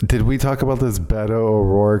 Did we talk about this? Beto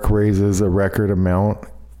O'Rourke raises a record amount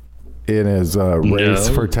in his race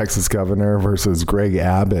for Texas governor versus Greg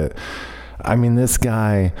Abbott. I mean, this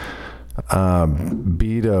guy,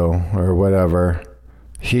 Beto or whatever,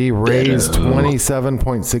 he raised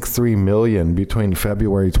 $27.63 million between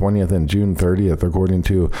February 20th and June 30th, according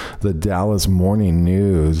to the Dallas Morning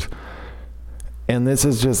News. And this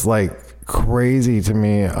is just like crazy to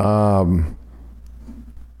me.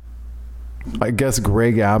 I guess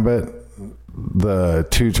Greg Abbott, the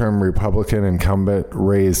two-term Republican incumbent,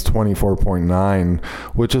 raised 24.9,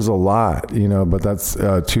 which is a lot, you know, but that's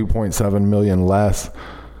 2.7 million less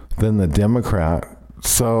than the Democrat.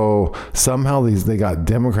 So somehow they got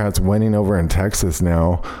Democrats winning over in Texas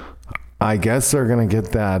now. I guess they're going to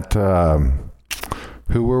get that.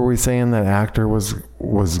 Who were we saying that actor was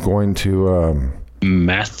going to?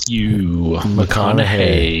 Matthew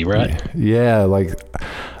McConaughey, right? Yeah, like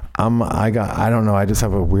I don't know. I just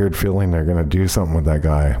have a weird feeling they're going to do something with that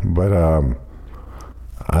guy, but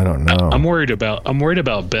I don't know. I'm worried about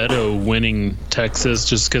Beto winning Texas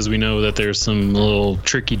just because we know that there's some little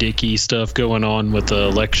tricky dicky stuff going on with the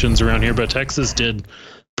elections around here. But Texas did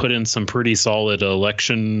put in some pretty solid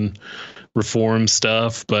election reform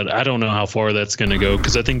stuff, but I don't know how far that's going to go,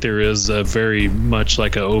 because I think there is a very much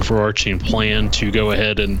like an overarching plan to go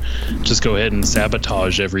ahead and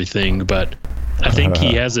sabotage everything. But I think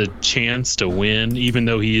he has a chance to win, even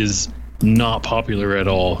though he is not popular at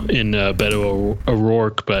all in Beto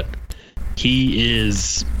O'Rourke. But he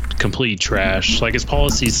is complete trash. Like, his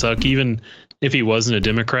policies suck. Even if he wasn't a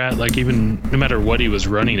Democrat, like, even no matter what he was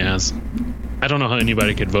running as, I don't know how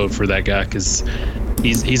anybody could vote for that guy, because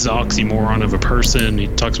he's an oxymoron of a person. He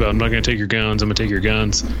talks about, I'm not going to take your guns, I'm going to take your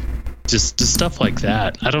guns. Just stuff like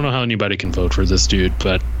that. I don't know how anybody can vote for this dude,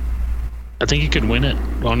 but I think he could win it,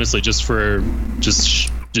 honestly, just for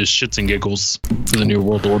just shits and giggles for the New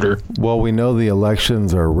World Order. Well, we know the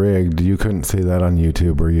elections are rigged. You couldn't say that on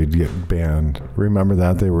YouTube or you'd get banned. Remember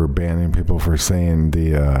that? They were banning people for saying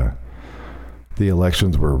the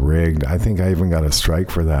elections were rigged. I think I even got a strike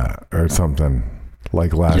for that or something,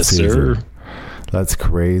 like last season. Sir. That's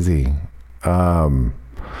crazy. I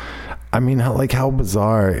mean, how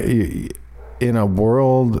bizarre. In a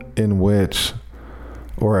world in which,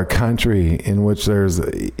 or a country in which there's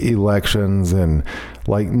elections and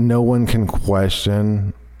like no one can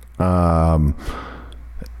question,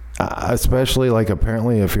 especially like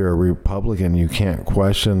apparently if you're a Republican, you can't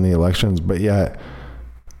question the elections, but yet,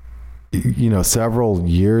 you know, several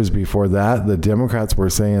years before that, the Democrats were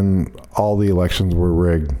saying all the elections were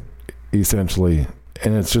rigged, essentially.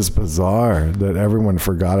 And it's just bizarre that everyone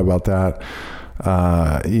forgot about that.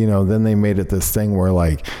 You know, then they made it this thing where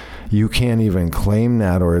like you can't even claim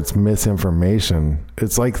that, or it's misinformation.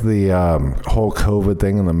 It's like the whole COVID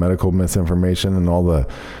thing and the medical misinformation and all the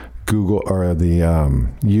Google or the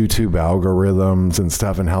YouTube algorithms and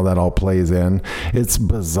stuff, and how that all plays in. It's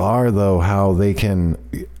bizarre though how they can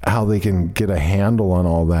get a handle on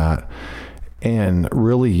all that and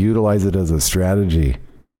really utilize it as a strategy.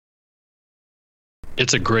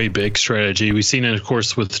 It's a great big strategy. We've seen it, of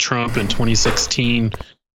course, with Trump in 2016.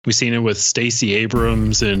 We've seen it with Stacey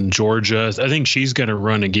Abrams in Georgia. I think she's going to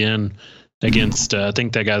run again against, I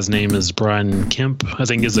think that guy's name is Brian Kemp, I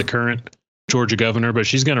think is the current Georgia governor, but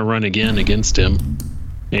she's going to run again against him.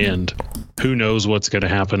 And who knows what's going to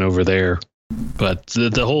happen over there. But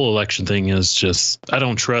the whole election thing is just, I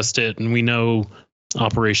don't trust it. And we know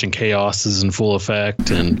Operation Chaos is in full effect,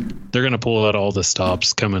 and they're going to pull out all the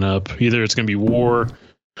stops coming up. Either it's going to be war,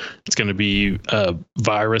 it's going to be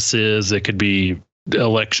viruses, it could be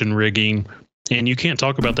election rigging, and you can't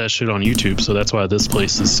talk about that shit on YouTube. So that's why this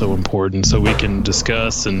place is so important, so we can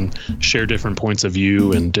discuss and share different points of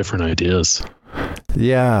view and different ideas.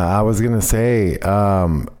 Yeah, I was going to say,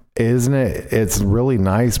 isn't it? It's really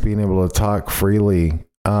nice being able to talk freely.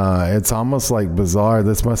 It's almost like bizarre.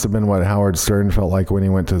 This must have been what Howard Stern felt like when he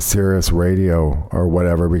went to Sirius Radio or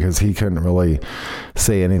whatever, because he couldn't really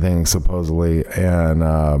say anything supposedly,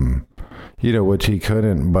 and you know, which he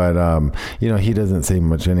couldn't, but you know, he doesn't say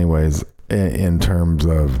much anyways. In terms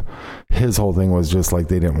of his whole thing was just like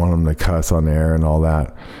they didn't want him to cuss on air and all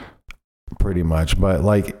that, pretty much. But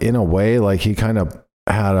like in a way, like he kind of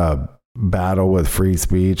had a battle with free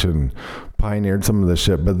speech and pioneered some of the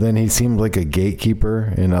shit, but then he seemed like a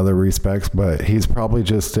gatekeeper in other respects, but he's probably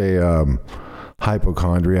just a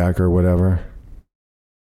hypochondriac or whatever.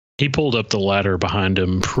 He pulled up the ladder behind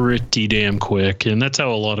him pretty damn quick, and that's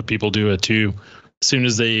how a lot of people do it too. As soon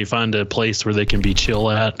as they find a place where they can be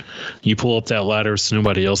chill at, you pull up that ladder so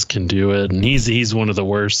nobody else can do it. And he's one of the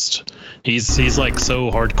worst. He's like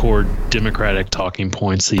so hardcore Democratic talking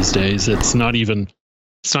points these days. It's not even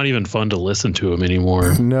fun to listen to him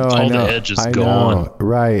anymore. No, all the edge is gone.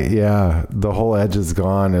 Right? Yeah, the whole edge is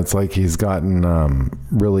gone. It's like he's gotten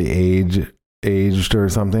really aged or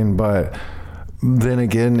something. But then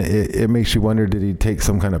again, it makes you wonder: did he take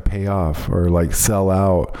some kind of payoff or like sell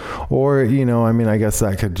out? Or, you know, I mean, I guess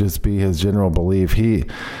that could just be his general belief. He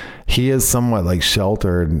is somewhat like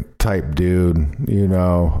sheltered type dude, you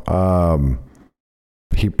know.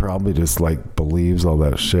 he probably just like believes all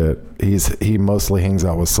that shit. He mostly hangs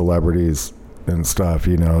out with celebrities and stuff,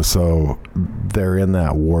 you know, so they're in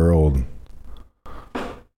that world.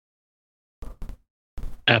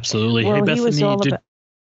 Absolutely. Well, Hey, Bethany,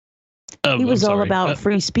 he was all about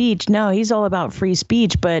free speech. No, he's all about free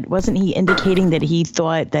speech, but wasn't he indicating that he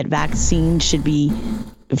thought that vaccines should be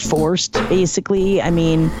forced, basically? I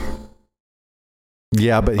mean,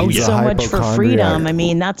 yeah, but he's so much for freedom. I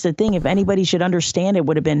mean, that's the thing. If anybody should understand, it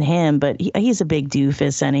would have been him, but he's a big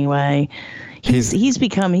doofus anyway. He's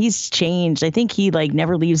changed. I think he like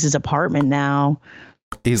never leaves his apartment now.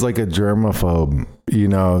 He's like a germaphobe, you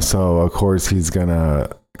know, so of course he's gonna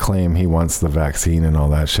claim he wants the vaccine and all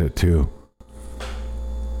that shit too.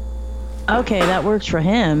 Okay, that works for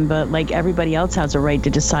him, but like everybody else has a right to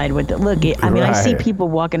decide what. I see people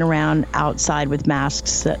walking around outside with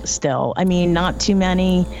masks still. I mean, not too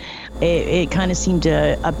many. It kind of seemed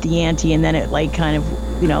to up the ante, and then it like kind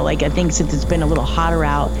of, you know, like I think since it's been a little hotter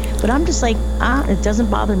out. But I'm just like, it doesn't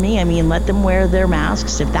bother me. I mean, let them wear their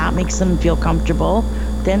masks if that makes them feel comfortable.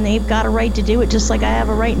 Then they've got a right to do it, just like I have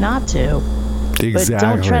a right not to. Exactly. But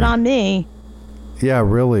don't tread on me. Yeah,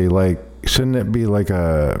 really. Like, shouldn't it be like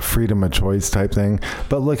a freedom of choice type thing?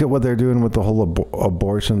 But look at what they're doing with the whole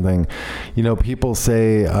abortion thing. You know, people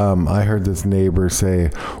say, I heard this neighbor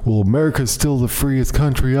say, well, America's still the freest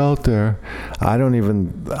country out there. I don't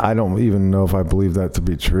even know if I believe that to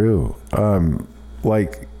be true.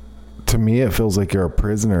 Like, to me, it feels like you're a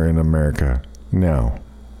prisoner in America now.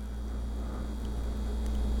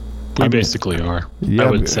 We basically are, yeah, I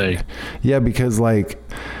would say. Yeah, because like,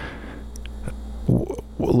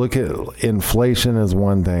 look at inflation is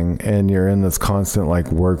one thing, and you're in this constant like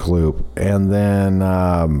work loop, and then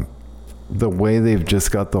the way they've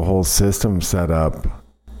just got the whole system set up,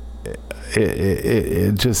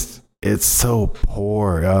 it's so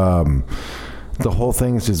poor. The whole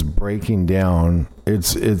thing is just breaking down.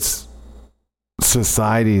 It's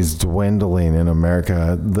society's dwindling in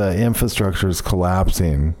America. The infrastructure is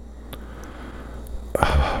collapsing.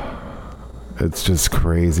 It's just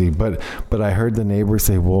crazy. But I heard the neighbor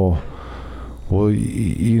say, well,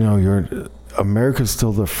 you know, America's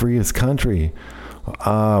still the freest country.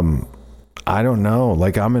 I don't know.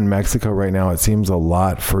 Like, I'm in Mexico right now. It seems a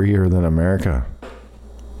lot freer than America.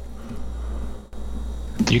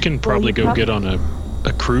 You can probably go get on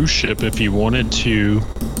a cruise ship if you wanted to,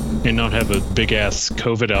 and not have a big ass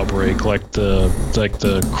COVID outbreak like the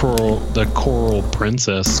Coral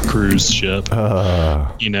Princess cruise ship.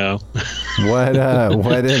 You know,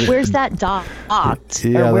 where's that docked?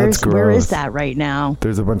 Yeah, that's gross. Where is that right now?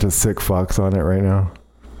 There's a bunch of sick fucks on it right now.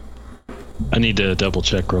 I need to double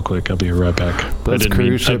check real quick. I'll be right back. Those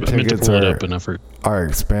cruise ship tickets are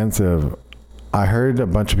expensive. I heard a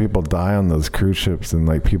bunch of people die on those cruise ships, and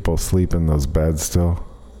like people sleep in those beds still.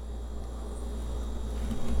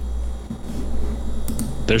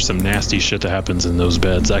 There's some nasty shit that happens in those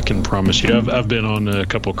beds. I can promise you. I've been on a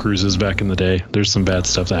couple cruises back in the day. There's some bad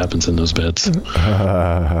stuff that happens in those beds.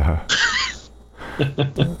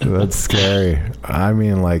 That's scary. I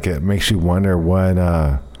mean, like, it makes you wonder what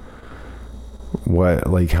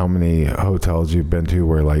like how many hotels you've been to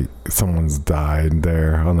where like someone's died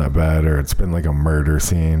there on that bed, or it's been like a murder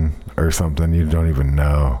scene or something. You don't even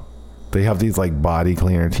know. They have these like body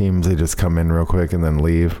cleaner teams. They just come in real quick and then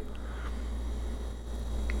leave.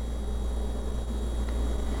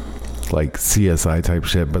 Like CSI type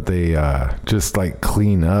shit, but they just like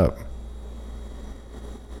clean up.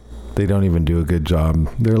 They don't even do a good job.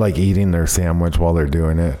 They're like eating their sandwich while they're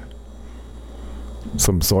doing it.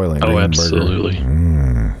 Some Soylent Green absolutely.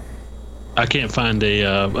 Burger. I can't find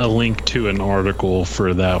a link to an article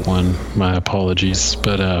for that one. My apologies,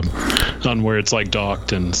 but on where it's like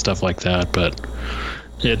docked and stuff like that. But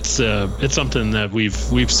it's something that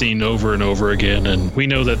we've seen over and over again, and we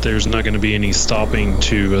know that there's not going to be any stopping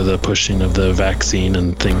to the pushing of the vaccine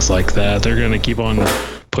and things like that. They're going to keep on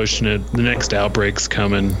pushing it. The next outbreak's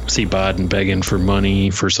coming. See Biden begging for money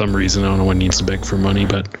for some reason. I don't know when he needs to beg for money,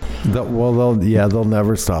 but they'll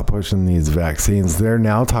never stop pushing these vaccines. They're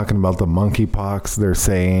now talking about the monkeypox. They're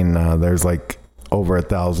saying there's like over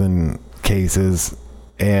 1,000 cases,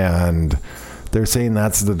 and they're saying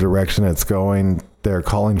that's the direction it's going. They're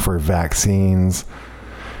calling for vaccines,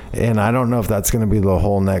 and I don't know if that's going to be the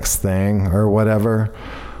whole next thing or whatever,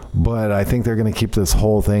 but I think they're going to keep this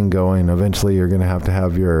whole thing going. Eventually you're going to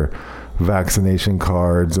have your vaccination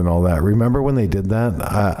cards and all that. Remember when they did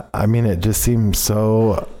that? I mean, it just seemed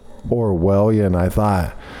so Orwellian. I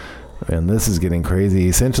thought, man, this is getting crazy.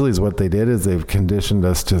 Essentially is what they did is they've conditioned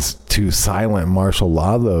us to silent martial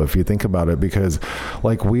law, though, if you think about it, because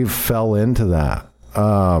like we've fell into that.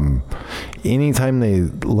 Anytime they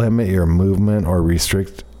limit your movement or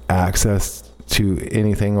restrict access to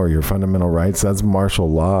anything or your fundamental rights, that's martial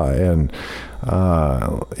law. And,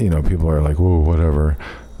 people are like, whoa, whatever.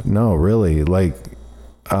 No, really,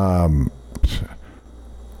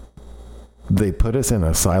 they put us in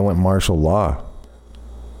a silent martial law.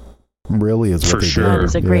 Really is what For they sure. did. That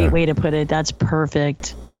is a great way to put it. That's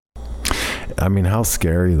perfect. I mean, how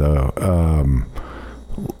scary though,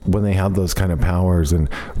 when they have those kind of powers. And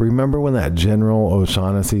remember when that General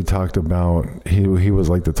O'Shaughnessy talked about, he was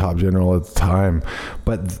like the top general at the time,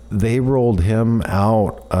 but they rolled him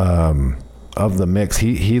out of the mix.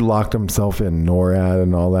 He locked himself in NORAD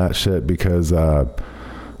and all that shit because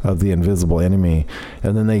of the invisible enemy.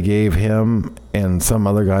 And then they gave him and some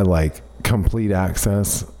other guy like complete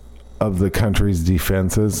access of the country's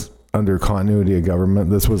defenses under continuity of government.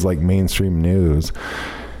 This was like mainstream news.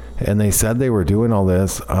 And they said they were doing all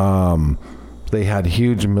this. They had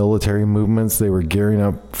huge military movements. They were gearing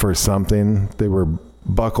up for something. They were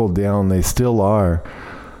buckled down. They still are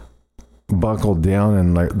buckled down,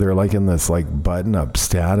 and they're like in this like button up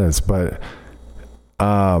status. But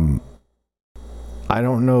I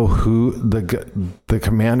don't know who the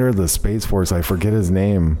commander of the Space Force, I forget his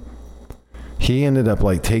name. He ended up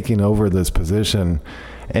like taking over this position,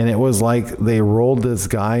 and it was like they rolled this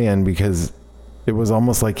guy in because it was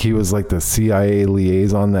almost like he was like the CIA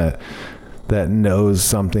liaison that knows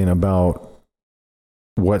something about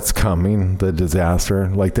what's coming, the disaster.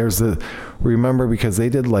 Like remember, because they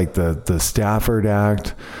did like the Stafford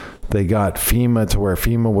Act, they got FEMA to where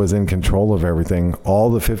FEMA was in control of everything.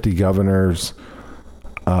 All the 50 governors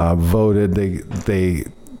voted they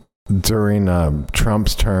during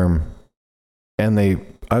Trump's term, and they,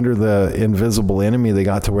 under the invisible enemy, they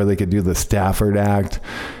got to where they could do the Stafford Act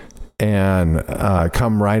and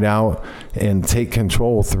come right out and take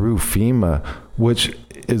control through FEMA, which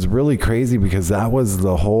is really crazy because that was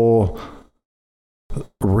the whole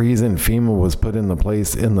reason FEMA was put into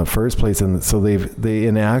place in the first place. And so they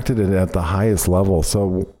enacted it at the highest level.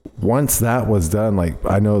 So once that was done, like,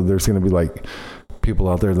 I know there's going to be like people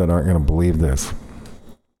out there that aren't going to believe this,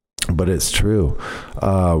 but it's true.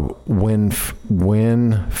 When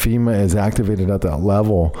FEMA is activated at that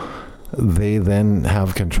level, they then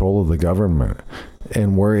have control of the government.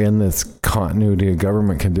 And we're in this continuity of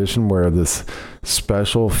government condition where this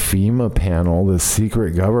special FEMA panel, this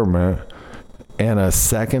secret government, and a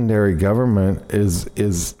secondary government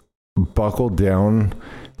is buckled down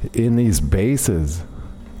in these bases.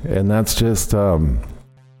 And that's just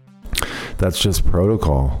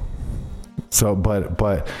protocol. So,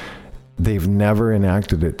 but they've never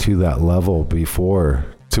enacted it to that level before,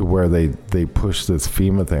 to where they push this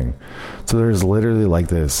FEMA thing. So there's literally like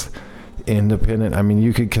this independent, I mean,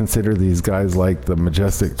 you could consider these guys like the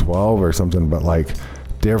Majestic 12 or something, but like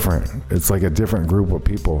different. It's like a different group of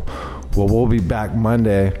people. Well, we'll be back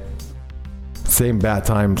Monday, same bat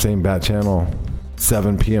time, same bat channel,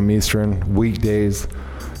 7 p.m. Eastern, weekdays,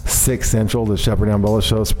 6 Central, the Shepherd and Bella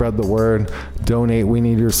Show. Spread the word. Donate. We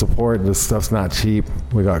need your support. This stuff's not cheap.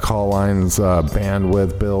 We got call lines,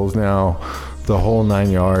 bandwidth bills now, the whole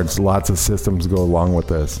 9 yards. Lots of systems go along with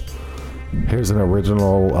this. Here's an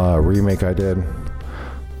original remake I did.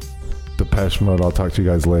 Depeche Mode. I'll talk to you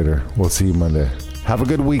guys later. We'll see you Monday. Have a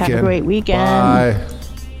good weekend. Have a great weekend. Bye.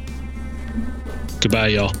 Goodbye,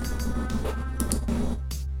 y'all.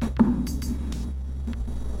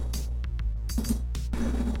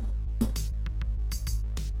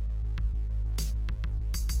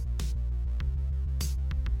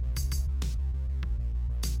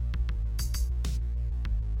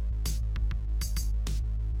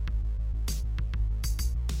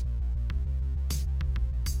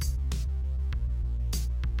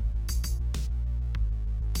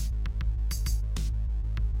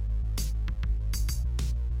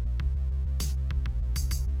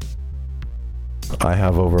 I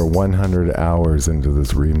have over 100 hours into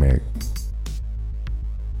this remake.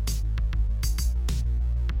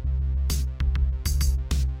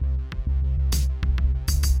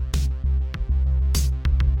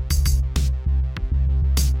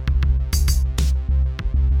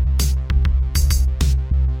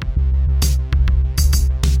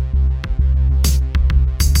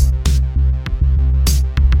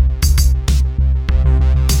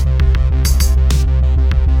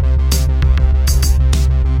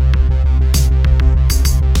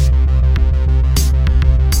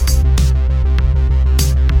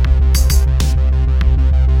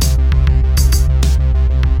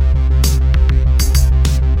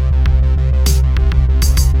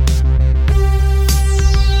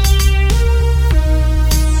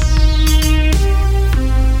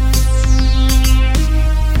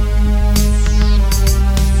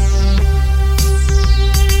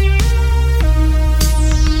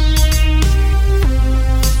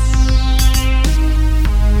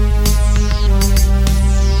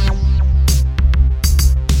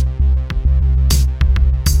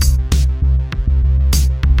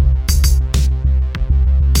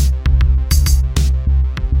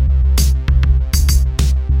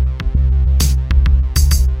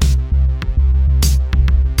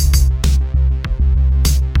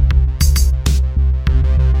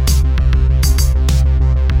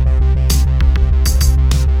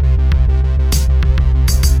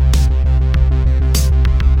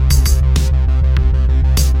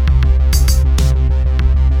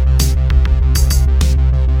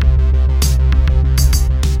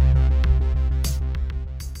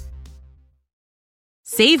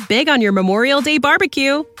 Save big on your Memorial Day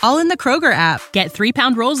barbecue, all in the Kroger app. Get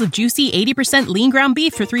 3-pound rolls of juicy 80% lean ground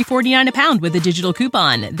beef for $3.49 a pound with a digital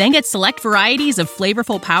coupon. Then get select varieties of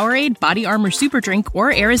flavorful Powerade, Body Armor Super Drink,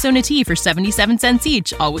 or Arizona tea for 77 cents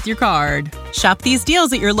each, all with your card. Shop these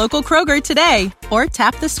deals at your local Kroger today, or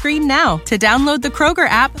tap the screen now to download the Kroger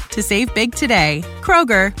app to save big today.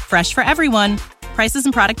 Kroger, fresh for everyone. Prices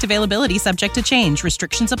and product availability subject to change.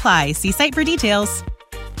 Restrictions apply. See site for details.